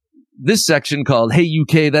this section called "Hey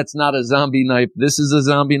UK, that's not a zombie knife. This is a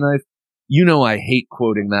zombie knife." You know I hate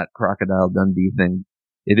quoting that Crocodile Dundee thing.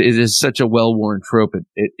 It is such a well-worn trope.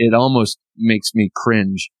 It almost makes me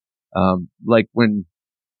cringe. Like when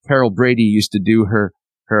Carol Brady used to do her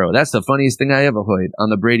 "Oh, that's the funniest thing I ever heard" on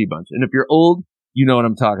the Brady Bunch. And if you're old, you know what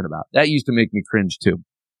I'm talking about. That used to make me cringe too.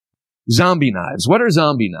 Zombie knives. What are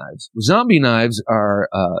zombie knives? Zombie knives are,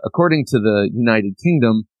 according to the United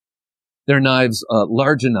Kingdom, they're knives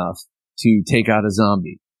large enough to take out a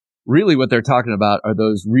zombie. Really what they're talking about are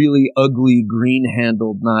those really ugly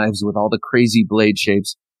green-handled knives with all the crazy blade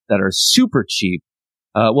shapes that are super cheap.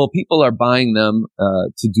 People are buying them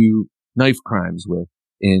to do knife crimes with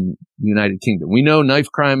in the United Kingdom. We know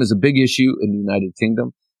knife crime is a big issue in the United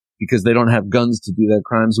Kingdom because they don't have guns to do their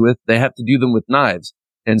crimes with. They have to do them with knives.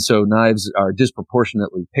 And so knives are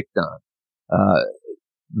disproportionately picked on.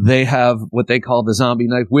 They have what they call the zombie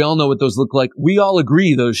knife. We all know what those look like. We all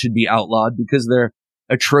agree those should be outlawed because they're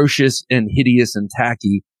atrocious and hideous and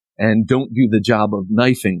tacky and don't do the job of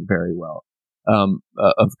knifing very well,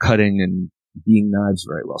 of cutting and being knives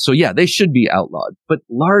very well. So yeah, they should be outlawed, but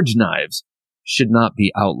large knives should not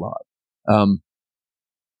be outlawed.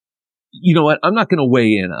 You know what? I'm not going to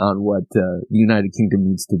weigh in on what the United Kingdom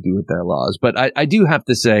needs to do with their laws, but I do have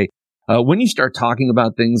to say, when you start talking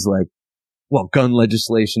about things like, gun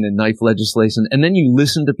legislation and knife legislation, and then you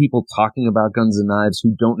listen to people talking about guns and knives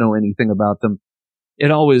who don't know anything about them,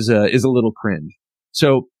 it always is a little cringe.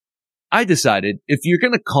 So I decided, if you're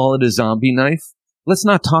going to call it a zombie knife, let's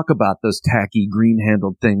not talk about those tacky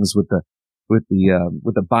green-handled things with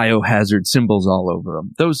the biohazard symbols all over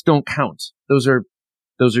them. Those don't count. Those are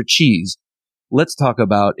cheese. Let's talk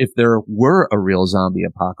about if there were a real zombie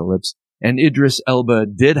apocalypse and Idris Elba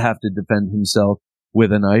did have to defend himself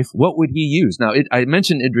with a knife, what would he use? Now, I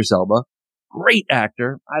mentioned Idris Elba, great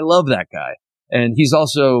actor. I love that guy. And he's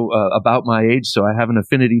also about my age, so I have an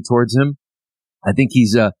affinity towards him. I think he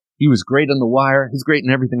was great on The Wire. He's great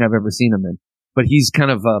in everything I've ever seen him in. But he's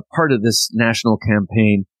kind of part of this national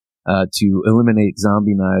campaign to eliminate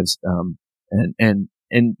zombie knives.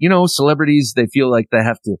 And you know, celebrities, they feel like they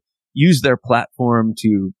have to use their platform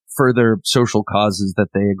to further social causes that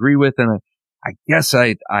they agree with. And I guess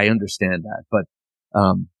I understand that. But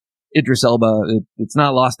Idris Elba, it's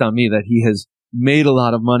not lost on me that he has made a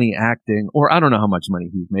lot of money acting, or I don't know how much money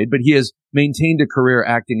he's made, but he has maintained a career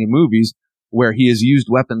acting in movies where he has used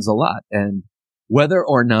weapons a lot. And whether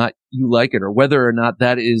or not you like it, or whether or not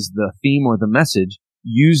that is the theme or the message,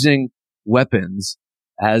 using weapons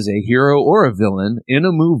as a hero or a villain in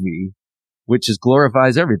a movie, which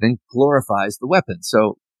glorifies everything, glorifies the weapon.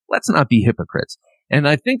 So let's not be hypocrites. And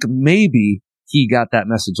I think maybe he got that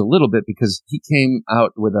message a little bit because he came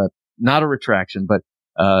out with not a retraction, but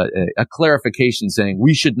a clarification saying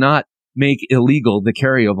we should not make illegal the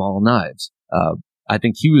carry of all knives. I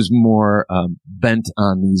think he was more bent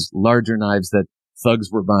on these larger knives that thugs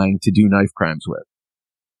were buying to do knife crimes with.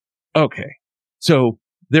 Okay, so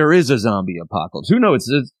there is a zombie apocalypse. Who knows?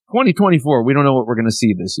 It's 2024. We don't know what we're going to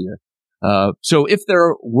see this year. So if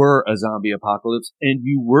there were a zombie apocalypse and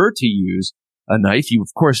you were to use a knife, you of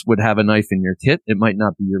course would have a knife in your kit. It might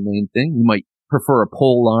not be your main thing. You might prefer a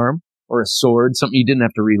pole arm or a sword, something you didn't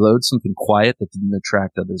have to reload, something quiet that didn't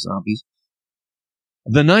attract other zombies.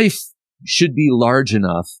 The knife should be large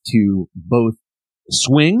enough to both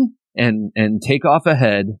swing and take off a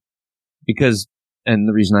head, because, and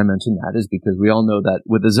the reason I mention that is because we all know that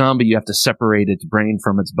with a zombie, you have to separate its brain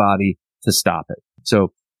from its body to stop it.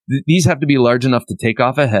 So these have to be large enough to take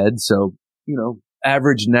off a head. So, you know,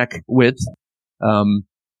 average neck width.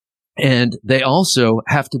 And they also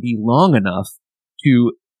have to be long enough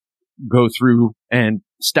to go through and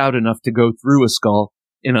stout enough to go through a skull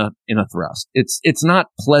in a thrust. It's not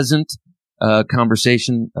pleasant,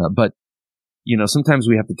 conversation, but, you know, sometimes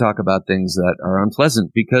we have to talk about things that are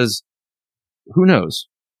unpleasant because who knows?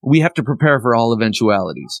 We have to prepare for all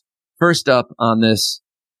eventualities. First up on this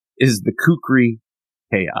is the Kukri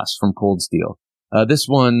Chaos from Cold Steel. This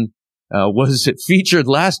one was featured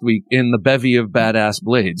last week in the bevy of badass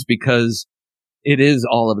blades because it is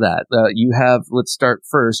all of that. You have, let's start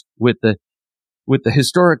first with the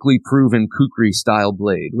historically proven Kukri style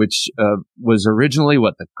blade, which was originally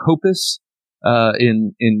the kopis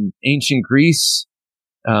in ancient Greece,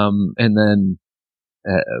 and then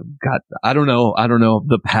I don't know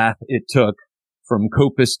the path it took from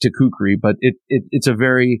kopis to Kukri, but it's a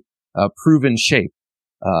very proven shape.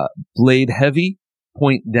 Blade heavy,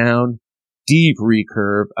 point down, deep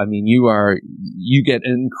recurve. I mean, you get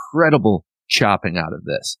incredible chopping out of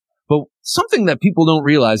this. But something that people don't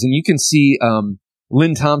realize, and you can see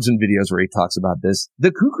Lynn Thompson videos where he talks about this,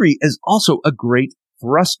 the Kukri is also a great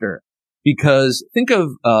thruster, because think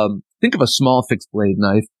of a small fixed blade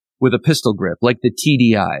knife with a pistol grip, like the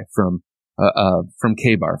TDI from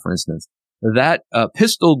K-Bar, for instance. That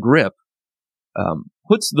pistol grip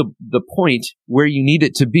puts the point where you need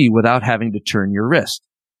it to be without having to turn your wrist.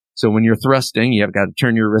 So when you're thrusting, you have got to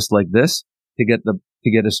turn your wrist like this to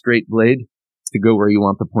get a straight blade to go where you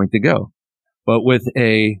want the point to go. But with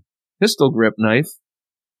a pistol grip knife,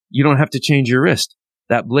 you don't have to change your wrist.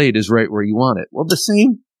 That blade is right where you want it. Well, the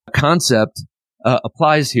same concept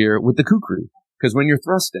applies here with the Kukri, because when you're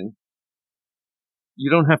thrusting, you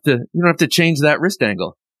don't have to change that wrist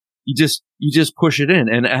angle. You just push it in,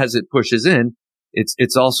 and as it pushes in,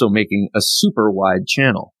 it's also making a super wide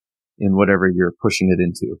channel in whatever you're pushing it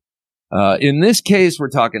into. In this case, we're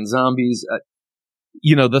talking zombies.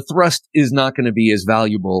 The thrust is not going to be as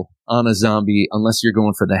valuable on a zombie unless you're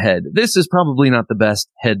going for the head. This is probably not the best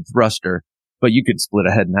head thruster, but you could split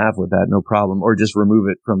a head in half with that, no problem, or just remove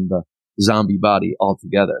it from the zombie body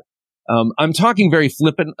altogether. I'm talking very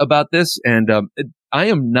flippant about this, and I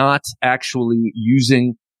am not actually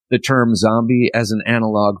using the term zombie as an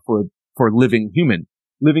analog for living human.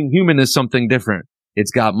 Living human is something different.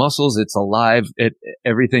 It's got muscles, it's alive,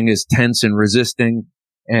 everything is tense and resisting,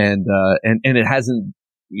 and it hasn't,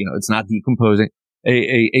 it's not decomposing.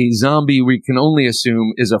 A zombie, we can only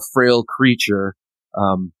assume, is a frail creature,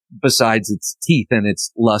 besides its teeth and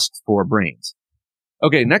its lust for brains.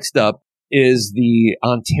 Okay, next up is the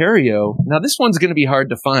Ontario. Now, this one's going to be hard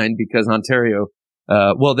to find because Ontario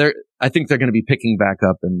I think they're going to be picking back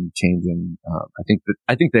up and changing. I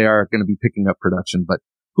think they are going to be picking up production, but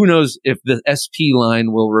who knows if the SP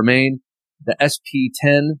line will remain. The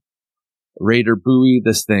SP10 Raider buoy,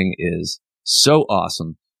 this thing is so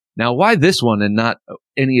awesome. Now, why this one and not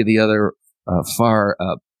any of the other far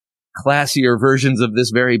classier versions of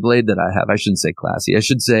this very blade that I have? I shouldn't say classy. I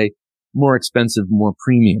should say more expensive, more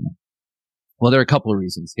premium. Well, there are a couple of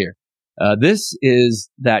reasons here. This is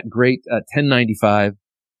that great 1095.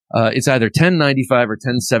 It's either 1095 or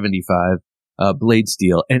 1075 blade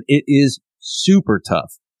steel, and it is super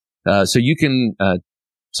tough. So you can.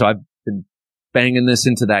 So I've been banging this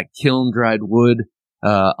into that kiln dried wood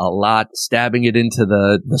a lot, stabbing it into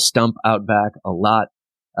the stump out back a lot.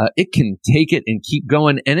 It can take it and keep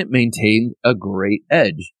going, and it maintained a great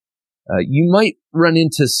edge. You might run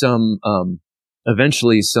into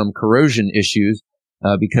eventually some corrosion issues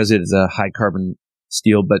because it is a high carbon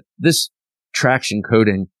steel, but this traction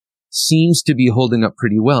coating seems to be holding up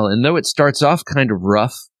pretty well. And though it starts off kind of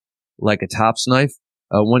rough, like a tops knife,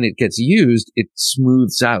 when it gets used, it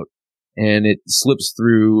smooths out and it slips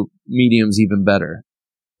through mediums even better.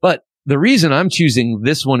 But the reason I'm choosing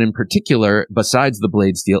this one in particular, besides the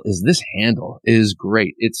blade steel, is this handle is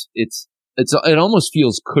great. It almost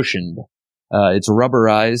feels cushioned. It's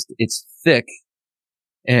rubberized. It's thick,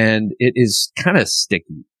 and it is kind of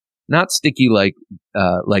sticky. Not sticky like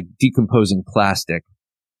decomposing plastic,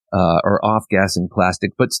 or off-gassing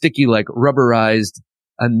plastic, but sticky like rubberized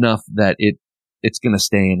enough that it's going to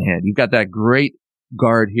stay in hand. You've got that great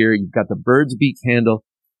guard here. You've got the bird's beak handle.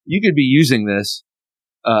 You could be using this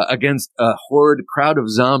against a horde crowd of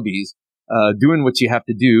zombies, doing what you have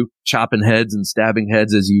to do, chopping heads and stabbing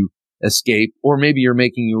heads as you escape, or maybe you're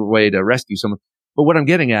making your way to rescue someone. But what I'm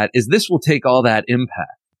getting at is this will take all that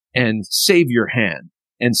impact and save your hand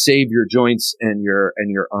and save your joints and your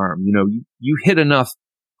arm. You know, you hit enough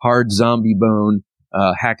hard zombie bone,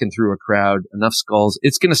 hacking through a crowd, enough skulls,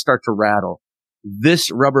 it's going to start to rattle.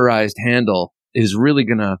 This rubberized handle is really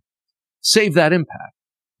going to save that impact,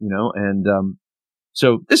 you know, and,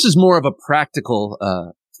 so this is more of a practical,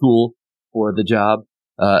 tool for the job.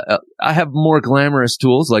 I have more glamorous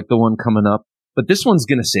tools like the one coming up, but this one's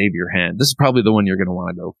going to save your hand. This is probably the one you're going to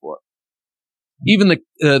want to go for. Even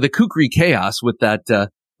the Kukri Chaos with that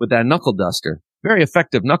knuckle duster, very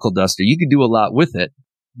effective knuckle duster. You can do a lot with it,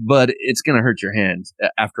 but it's going to hurt your hands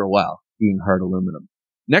after a while, being hard aluminum.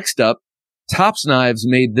 Next up, Tops Knives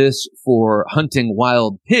made this for hunting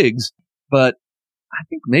wild pigs, but I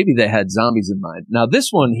think maybe they had zombies in mind. Now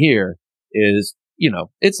this one here is, you know,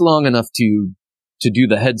 it's long enough to do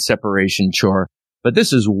the head separation chore, but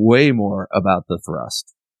this is way more about the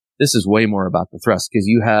thrust. This is way more about the thrust because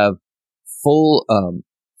you have full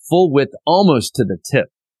width almost to the tip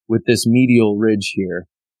with this medial ridge here.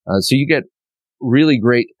 So you get really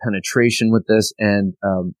great penetration with this, and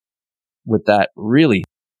with that really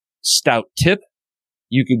stout tip,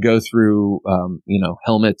 you could go through,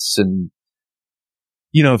 helmets, and,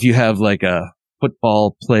 you know, if you have like a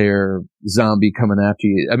football player zombie coming after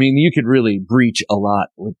you, I mean, you could really breach a lot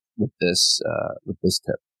with this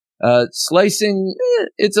tip. Slicing,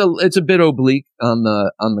 it's a bit oblique on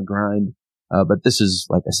the grind, but this is,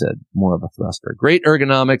 like I said, more of a thruster. Great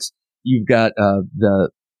ergonomics. You've got, the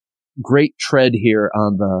great tread here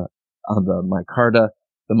on the micarta.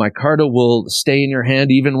 The micarta will stay in your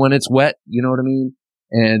hand even when it's wet. You know what I mean?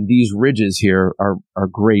 And these ridges here are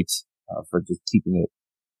great, for just keeping it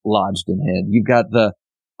lodged in hand. You've got the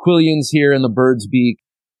quillions here and the bird's beak.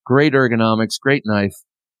 Great ergonomics, great knife.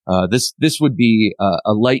 This would be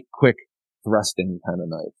a light, quick thrusting kind of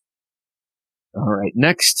knife. All right.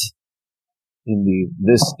 Next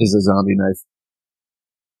this is a zombie knife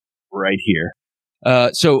right here.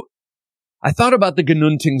 So I thought about the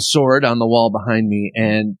Gnunting sword on the wall behind me,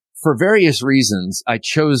 and for various reasons, I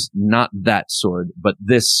chose not that sword, but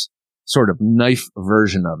this sort of knife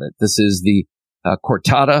version of it. This is the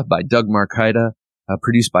Cortata by Doug Marcaida,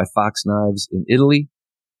 produced by Fox Knives in Italy,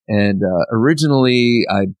 and originally,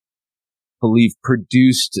 I believe,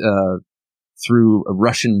 produced through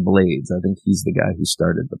Russian Blades. I think he's the guy who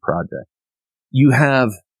started the project. You have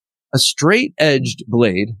a straight-edged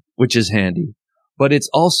blade, which is handy, but it's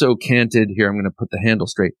also canted. Here, I'm going to put the handle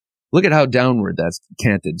straight. Look at how downward that's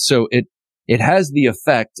canted. So it has the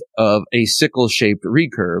effect of a sickle-shaped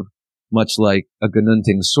recurve, much like a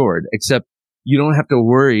Gnunting sword, except you don't have to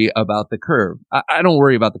worry about the curve. I don't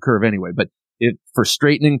worry about the curve anyway, but for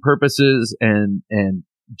straightening purposes and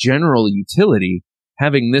general utility,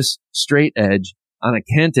 having this straight edge on a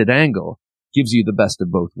canted angle gives you the best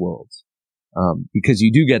of both worlds. Because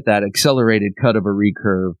you do get that accelerated cut of a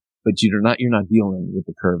recurve, but you're not dealing with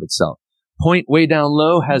the curve itself. point way down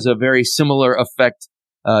low has a very similar effect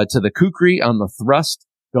to the kukri on the thrust.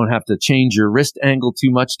 Don't have to change your wrist angle too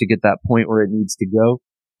much to get that point where it needs to go.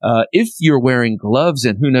 If you're wearing gloves,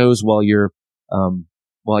 and who knows, while you're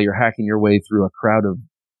hacking your way through a crowd of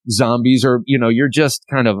zombies, or you're just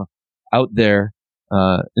kind of out there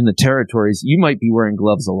in the territories, you might be wearing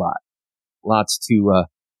gloves a lot. Lots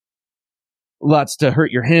to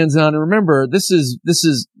hurt your hands on. And remember,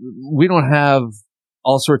 we don't have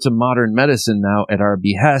all sorts of modern medicine now at our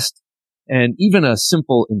behest. And even a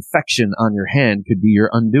simple infection on your hand could be your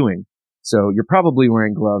undoing. So you're probably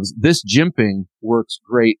wearing gloves. This jimping works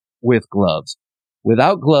great with gloves.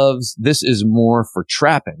 Without gloves, this is more for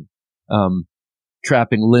trapping.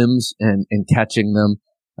 Trapping limbs and catching them.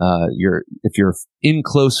 If you're in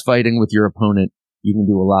close fighting with your opponent, you can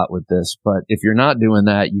do a lot with this. But if you're not doing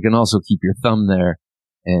that, you can also keep your thumb there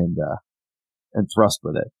and thrust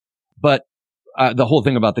with it. But the whole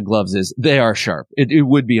thing about the gloves is they are sharp. It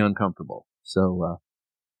would be uncomfortable. So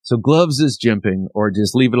gloves is jimping, or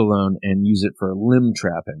just leave it alone and use it for limb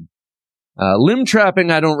trapping. Limb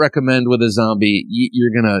trapping, I don't recommend with a zombie.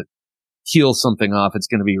 You're gonna peel something off. It's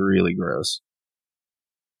gonna be really gross.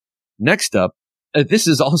 Next up, this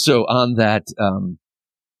is also on that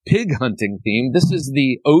pig hunting theme. This is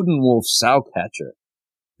the Odin Wolf sow catcher.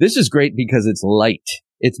 This is great because it's light.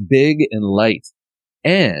 It's big and light.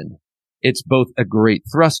 And it's both a great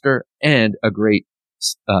thruster and a great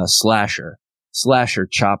slasher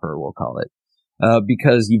chopper, we'll call it,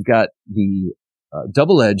 because you've got the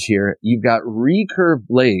double edge here. You've got recurved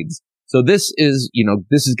blades. So this is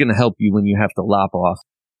going to help you when you have to lop off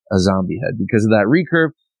a zombie head, because of that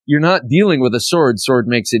recurve. You're not dealing with a sword. Sword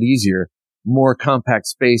makes it easier. More compact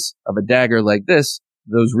space of a dagger like this,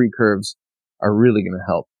 those recurves are really going to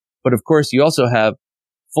help. But of course, you also have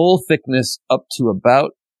full thickness up to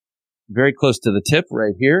about very close to the tip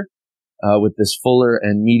right here, with this fuller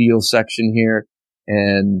and medial section here.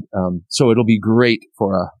 And so it'll be great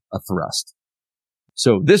for a thrust.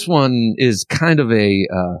 So this one is kind of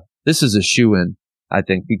this is a shoo-in, I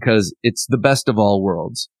think, because it's the best of all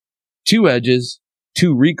worlds. 2 edges,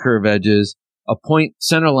 2 recurve edges, a point,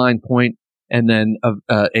 centerline point, and then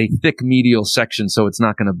a thick medial section, so it's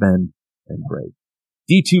not going to bend and break.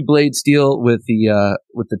 D2 blade steel with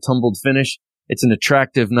the tumbled finish. It's an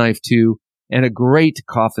attractive knife too, and a great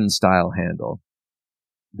coffin style handle.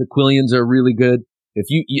 The quillions are really good.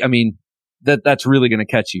 That's really going to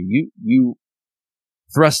catch you. You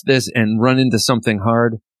thrust this and run into something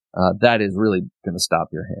hard, that is really going to stop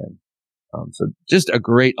your hand. So just a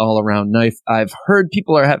great all-around knife. I've heard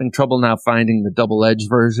people are having trouble now finding the double-edged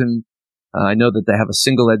version. I know that they have a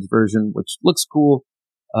single-edged version, which looks cool,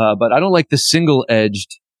 but I don't like the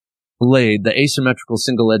single-edged blade, the asymmetrical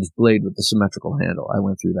single-edged blade with the symmetrical handle. I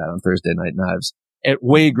went through that on Thursday Night Knives at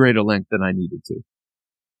way greater length than I needed to.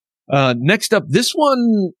 Next up, this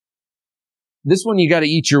one you got to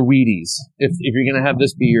eat your Wheaties if you're going to have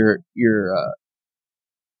this be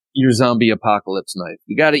your zombie apocalypse knife.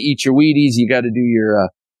 You got to eat your Wheaties. You got to do your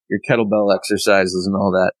kettlebell exercises and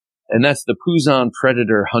all that. And that's the Puzon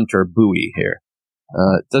Predator Hunter Bowie here.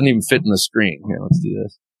 It doesn't even fit in the screen. Here, let's do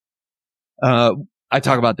this. I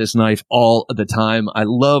talk about this knife all the time. I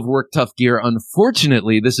love Work Tough gear.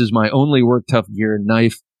 Unfortunately, this is my only Work Tough gear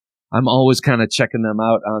knife. I'm always kind of checking them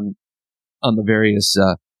out on the various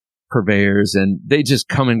purveyors, and they just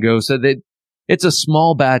come and go. So it's a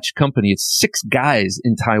small batch company. It's 6 guys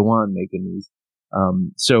in Taiwan making these.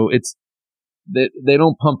 So they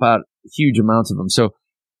don't pump out huge amounts of them. So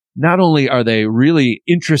not only are they really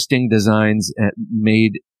interesting designs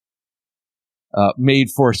made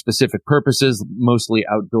for specific purposes, mostly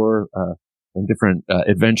outdoor and different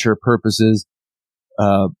adventure purposes,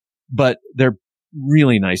 but they're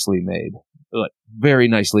really nicely made, like very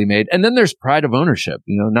nicely made. And then there's pride of ownership.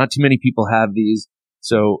 Not too many people have these.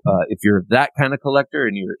 So if you're that kind of collector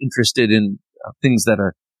and you're interested in things that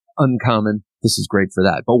are uncommon, this is great for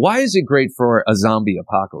that. But why is it great for a zombie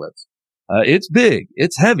apocalypse? It's big.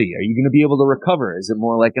 It's heavy. Are you going to be able to recover? Is it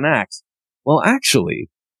more like an axe? Well, actually,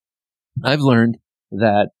 I've learned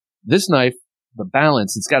that this knife, the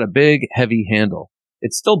balance, it's got a big, heavy handle.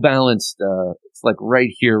 It's still balanced. It's like right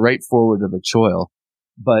here, right forward of the choil.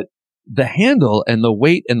 But the handle and the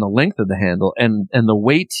weight and the length of the handle and the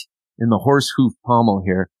weight in the horse hoof pommel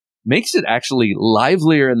here makes it actually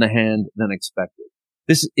livelier in the hand than expected.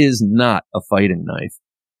 This is not a fighting knife,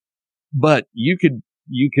 but you could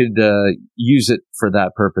use it for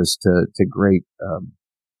that purpose to great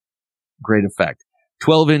effect.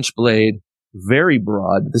 12-inch blade, very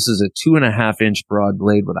broad. This is a 2.5-inch broad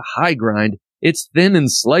blade with a high grind. It's thin and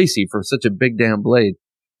slicey for such a big damn blade.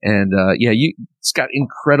 And it's got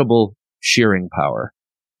incredible shearing power.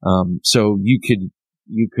 So you could,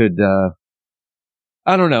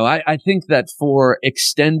 I don't know. I think that for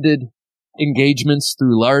extended engagements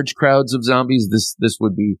through large crowds of zombies, this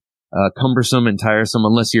would be cumbersome and tiresome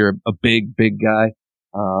unless you're a big guy.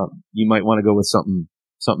 You might want to go with something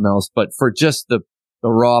else. But for just the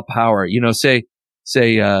raw power,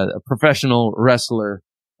 say a professional wrestler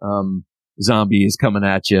zombie is coming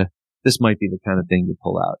at you, this might be the kind of thing you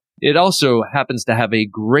pull out. It also happens to have a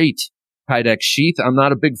great Kydex sheath. I'm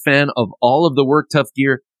not a big fan of all of the Work Tough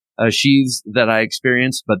Gear sheaths that I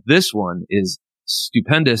experienced, but this one is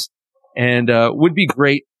stupendous and would be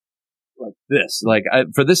great like this.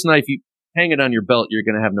 For this knife, you hang it on your belt, you're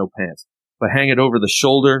going to have no pants. But hang it over the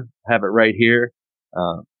shoulder, have it right here.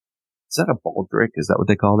 Is that a baldric? Is that what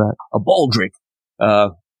they call that? A baldric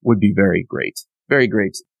would be very great. Very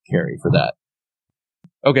great carry for that.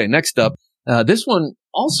 Okay, next up. This one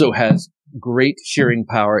also has great shearing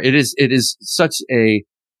power. It is such a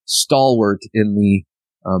stalwart in the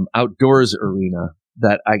outdoors arena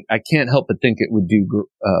that I can't help but think it would do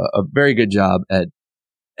a very good job at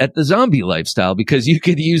the zombie lifestyle, because you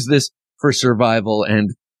could use this for survival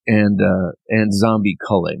and zombie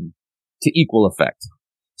culling to equal effect.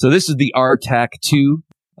 So this is the RTAC 2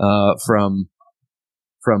 from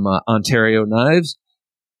Ontario Knives.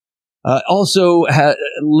 Also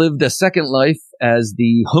lived a second life as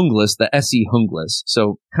the Hungless, the SE Hungless.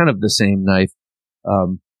 So kind of the same knife.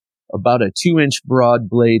 About a 2-inch broad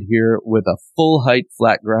blade here with a full height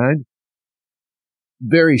flat grind.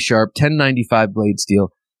 Very sharp, 1095 blade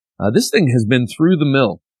steel. This thing has been through the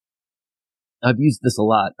mill. I've used this a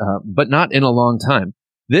lot, but not in a long time.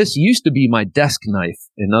 This used to be my desk knife.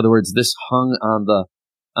 In other words, this hung on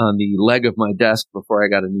the leg of my desk before I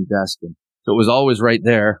got a new desk. And so it was always right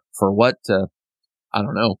there for what, I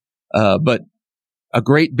don't know, but a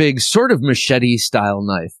great big sort of machete style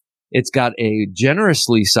knife. It's got a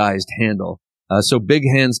generously sized handle. So big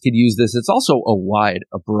hands could use this. It's also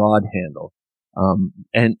a broad handle.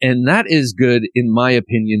 And that is good, in my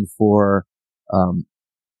opinion, for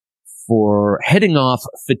heading off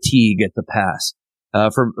fatigue at the pass.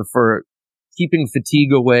 For keeping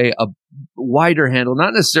fatigue away, a wider handle,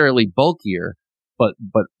 not necessarily bulkier, but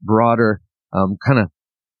broader, kind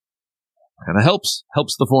of helps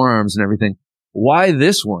the forearms and everything. Why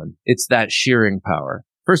this one? It's that shearing power.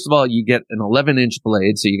 First of all, you get an 11-inch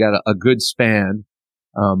blade, so you got a good span,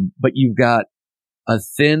 but you've got a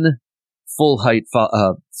thin, full height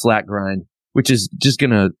flat grind, which is just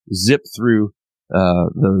gonna zip through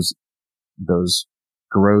those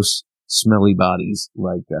gross, smelly bodies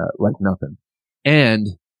like nothing. And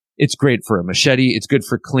it's great for a machete. It's good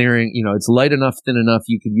for clearing. It's light enough, thin enough.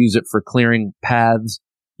 You could use it for clearing paths.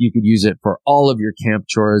 You could use it for all of your camp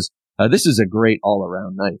chores. This is a great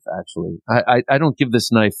all-around knife, actually. I don't give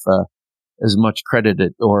this knife as much credit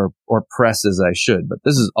or press as I should, but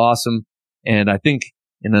this is awesome. And I think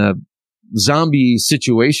in a zombie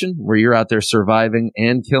situation where you're out there surviving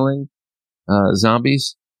and killing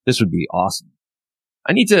zombies, this would be awesome.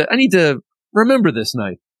 I need to remember this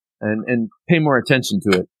knife and pay more attention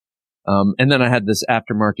to it. And then I had this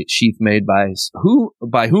aftermarket sheath made by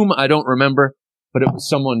whom I don't remember, but it was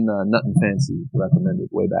someone Nothing Fancy recommended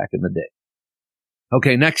way back in the day.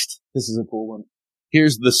 Okay, next. This is a cool one.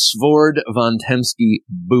 Here's the Svord von Temsky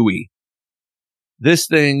Bowie. This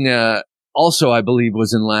thing also, I believe,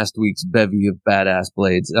 was in last week's bevy of badass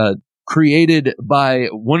blades. Created by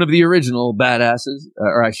one of the original badasses,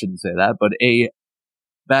 or I shouldn't say that, but a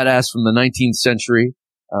badass from the 19th century.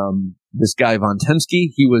 This guy von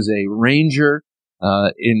Temsky, he was a ranger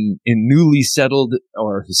in newly settled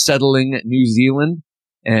or settling New Zealand,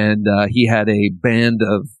 and he had a band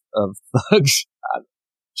of thugs. I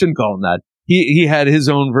shouldn't call him that. He had his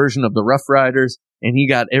own version of the Rough Riders, and he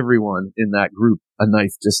got everyone in that group a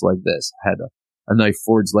knife just like this. Had a knife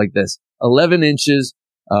forged like this, 11 inches,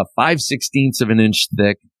 5/16 of an inch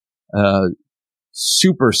thick,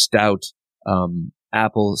 super stout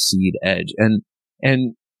apple seed edge, and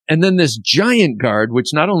then this giant guard,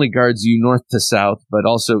 which not only guards you north to south, but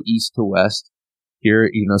also east to west here,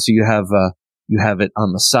 so you have it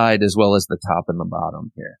on the side as well as the top and the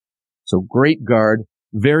bottom here. So great guard,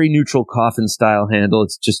 very neutral coffin style handle.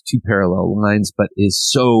 It's just two parallel lines, but is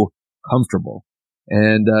so comfortable.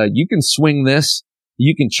 And, you can swing this.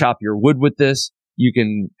 You can chop your wood with this. You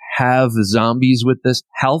can have zombies with this,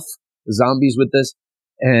 health zombies with this.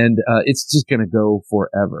 And, it's just going to go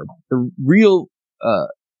forever. The real,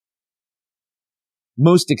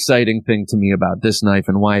 most exciting thing to me about this knife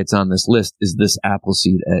and why it's on this list is this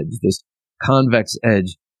appleseed edge, this convex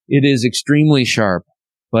edge. It is extremely sharp,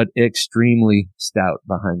 but extremely stout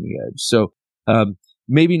behind the edge. So,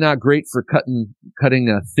 Maybe not great for cutting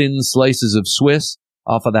thin slices of Swiss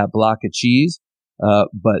off of that block of cheese,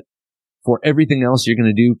 but for everything else you're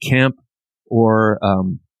going to do, camp or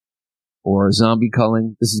zombie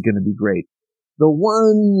culling, this is going to be great. The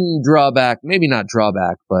one drawback, maybe not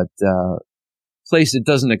drawback, but place it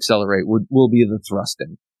doesn't accelerate will be the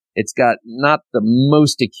thrusting. It's got not the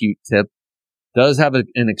most acute tip, does have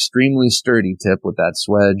an extremely sturdy tip with that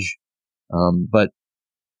swedge, but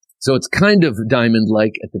so it's kind of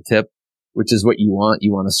diamond-like at the tip, which is what you want.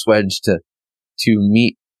 You want a swedge to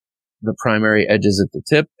meet the primary edges at the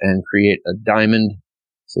tip and create a diamond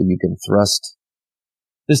so you can thrust.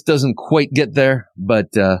 This doesn't quite get there, but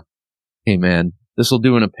hey man, this will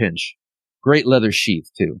do in a pinch. Great leather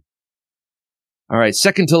sheath too. All right,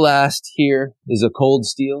 second to last here is a cold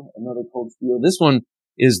steel, another cold steel. This one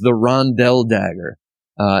is the Rondell dagger,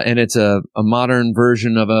 and it's a modern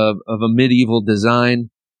version of a medieval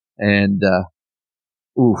design. And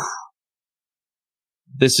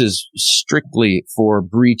this is strictly for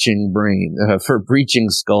breaching for breaching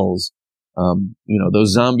skulls.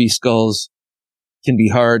 Those zombie skulls can be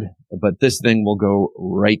hard, but this thing will go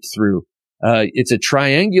right through. It's a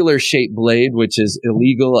triangular shaped blade, which is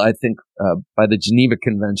illegal, I think, by the Geneva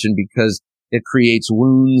Convention because it creates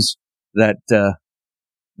wounds that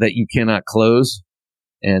you cannot close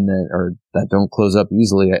or that don't close up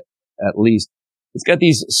easily at least. It's got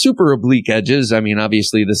these super oblique edges. I mean,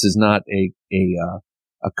 obviously this is not a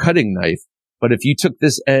cutting knife, but if you took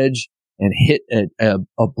this edge and hit a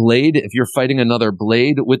blade, if you're fighting another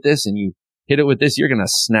blade with this and you hit it with this, you're going to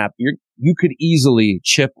snap. You could easily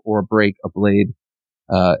chip or break a blade,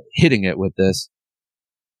 hitting it with this.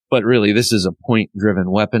 But really, this is a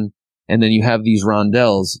point-driven weapon. And then you have these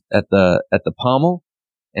rondelles at the pommel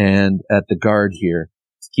and at the guard here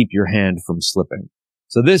to keep your hand from slipping.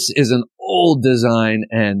 So this is an old design,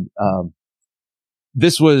 and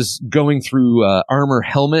this was going through armor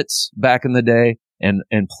helmets back in the day and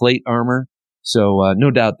plate armor. So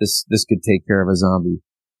no doubt this could take care of a zombie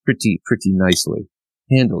pretty nicely,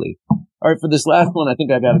 handily. All right, for this last one, I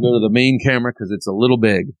think I got to go to the main camera because it's a little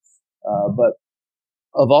big. But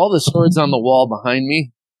of all the swords on the wall behind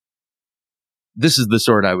me, this is the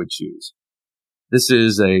sword I would choose. This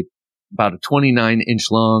is about a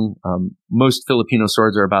 29-inch long. Most Filipino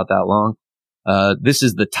swords are about that long. This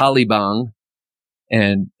is the talibang,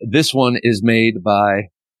 and this one is made by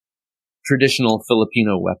traditional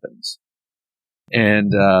Filipino weapons.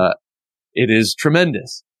 And it is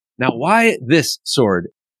tremendous. Now, why this sword?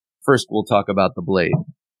 First, we'll talk about the blade.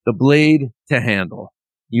 The blade to handle.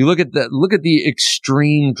 You look at the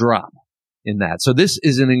extreme drop in that. So this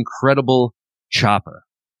is an incredible chopper.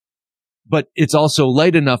 But it's also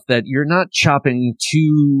light enough that you're not chopping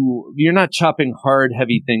hard,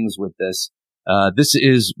 heavy things with this. This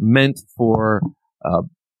is meant for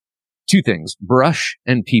two things: brush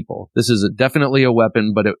and people. This is definitely a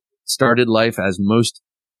weapon, but it started life as most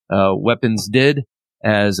weapons did,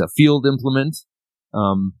 as a field implement.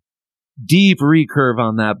 Deep recurve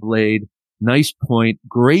on that blade, nice point,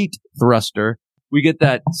 great thruster. We get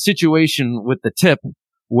that situation with the tip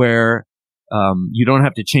where you don't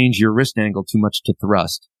have to change your wrist angle too much to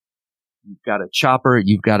thrust. You've got a chopper,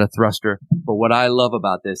 you've got a thruster. But what I love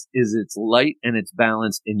about this is it's light and it's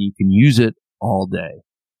balanced, and you can use it all day.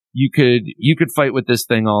 You could fight with this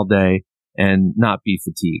thing all day and not be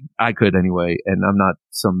fatigued. I could anyway, and I'm not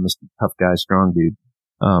some Mr. Tough Guy, strong dude.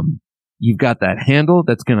 You've got that handle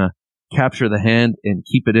that's gonna capture the hand and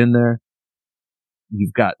keep it in there.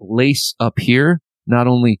 You've got lace up here, not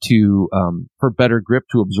only to for better grip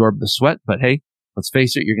to absorb the sweat, but hey, let's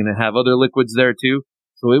face it, you're gonna have other liquids there too,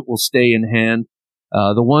 so it will stay in hand.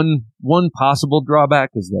 The one possible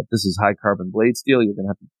drawback is that this is high carbon blade steel. You're gonna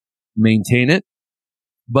have to maintain it,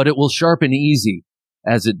 but it will sharpen easy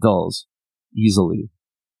as it dulls easily.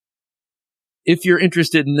 If you're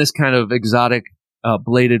interested in this kind of exotic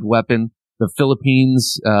bladed weapon, the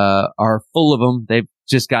Philippines are full of them. They've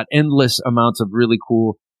just got endless amounts of really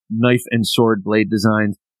cool knife and sword blade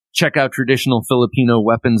designs. Check out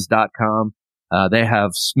traditionalfilipinoweapons.com. They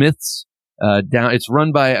have smiths down. It's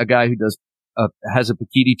run by a guy who has a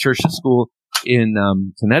Paquiti Church school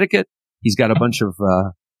in Connecticut. He's got a bunch of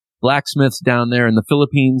blacksmiths down there in the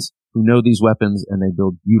Philippines who know these weapons, and they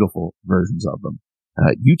build beautiful versions of them.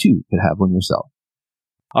 You too could have one yourself.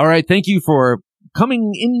 All right. Thank you for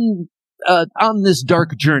coming in on this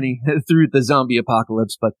dark journey through the zombie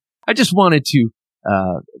apocalypse. But I just wanted to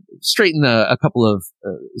straighten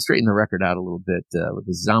the record out a little bit with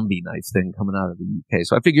the zombie knife thing coming out of the UK.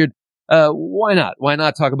 So I figured, why not? Why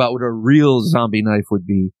not talk about what a real zombie knife would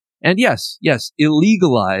be? And yes,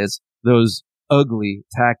 illegalize those ugly,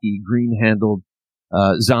 tacky, green-handled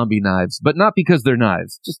zombie knives, but not because they're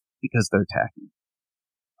knives, just because they're tacky.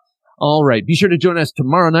 All right. Be sure to join us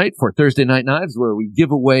tomorrow night for Thursday Night Knives, where we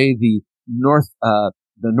give away the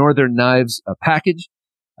Northern Knives package,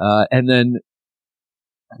 and then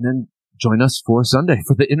join us for Sunday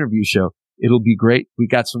for the interview show. It'll be great. We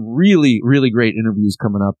got some really, really great interviews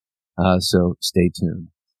coming up, so stay tuned.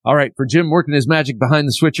 All right. For Jim working his magic behind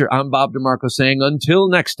the switcher, I'm Bob DeMarco saying until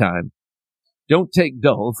next time, don't take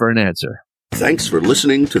dull for an answer. Thanks for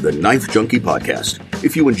listening to the Knife Junkie Podcast.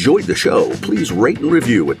 If you enjoyed the show, please rate and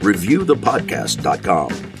review at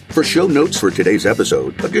reviewthepodcast.com. For show notes for today's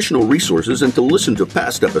episode, additional resources, and to listen to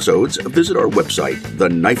past episodes, visit our website,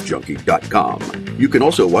 thenifejunkie.com. You can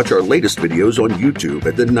also watch our latest videos on YouTube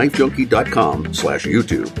at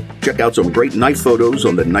thenifejunkie.com/YouTube. Check out some great knife photos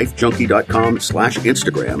on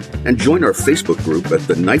thenifejunkie.com/Instagram and join our Facebook group at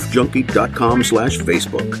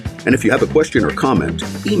thenifejunkie.com/Facebook. And if you have a question or comment,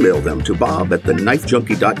 email them to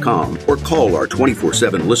bob@thenifejunkie.com or call our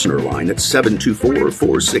 24/7 listener line at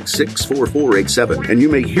 724-466-4487, and you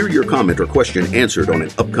may hear your comment or question answered on an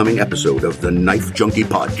upcoming episode of the Knife Junkie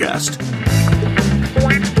Podcast.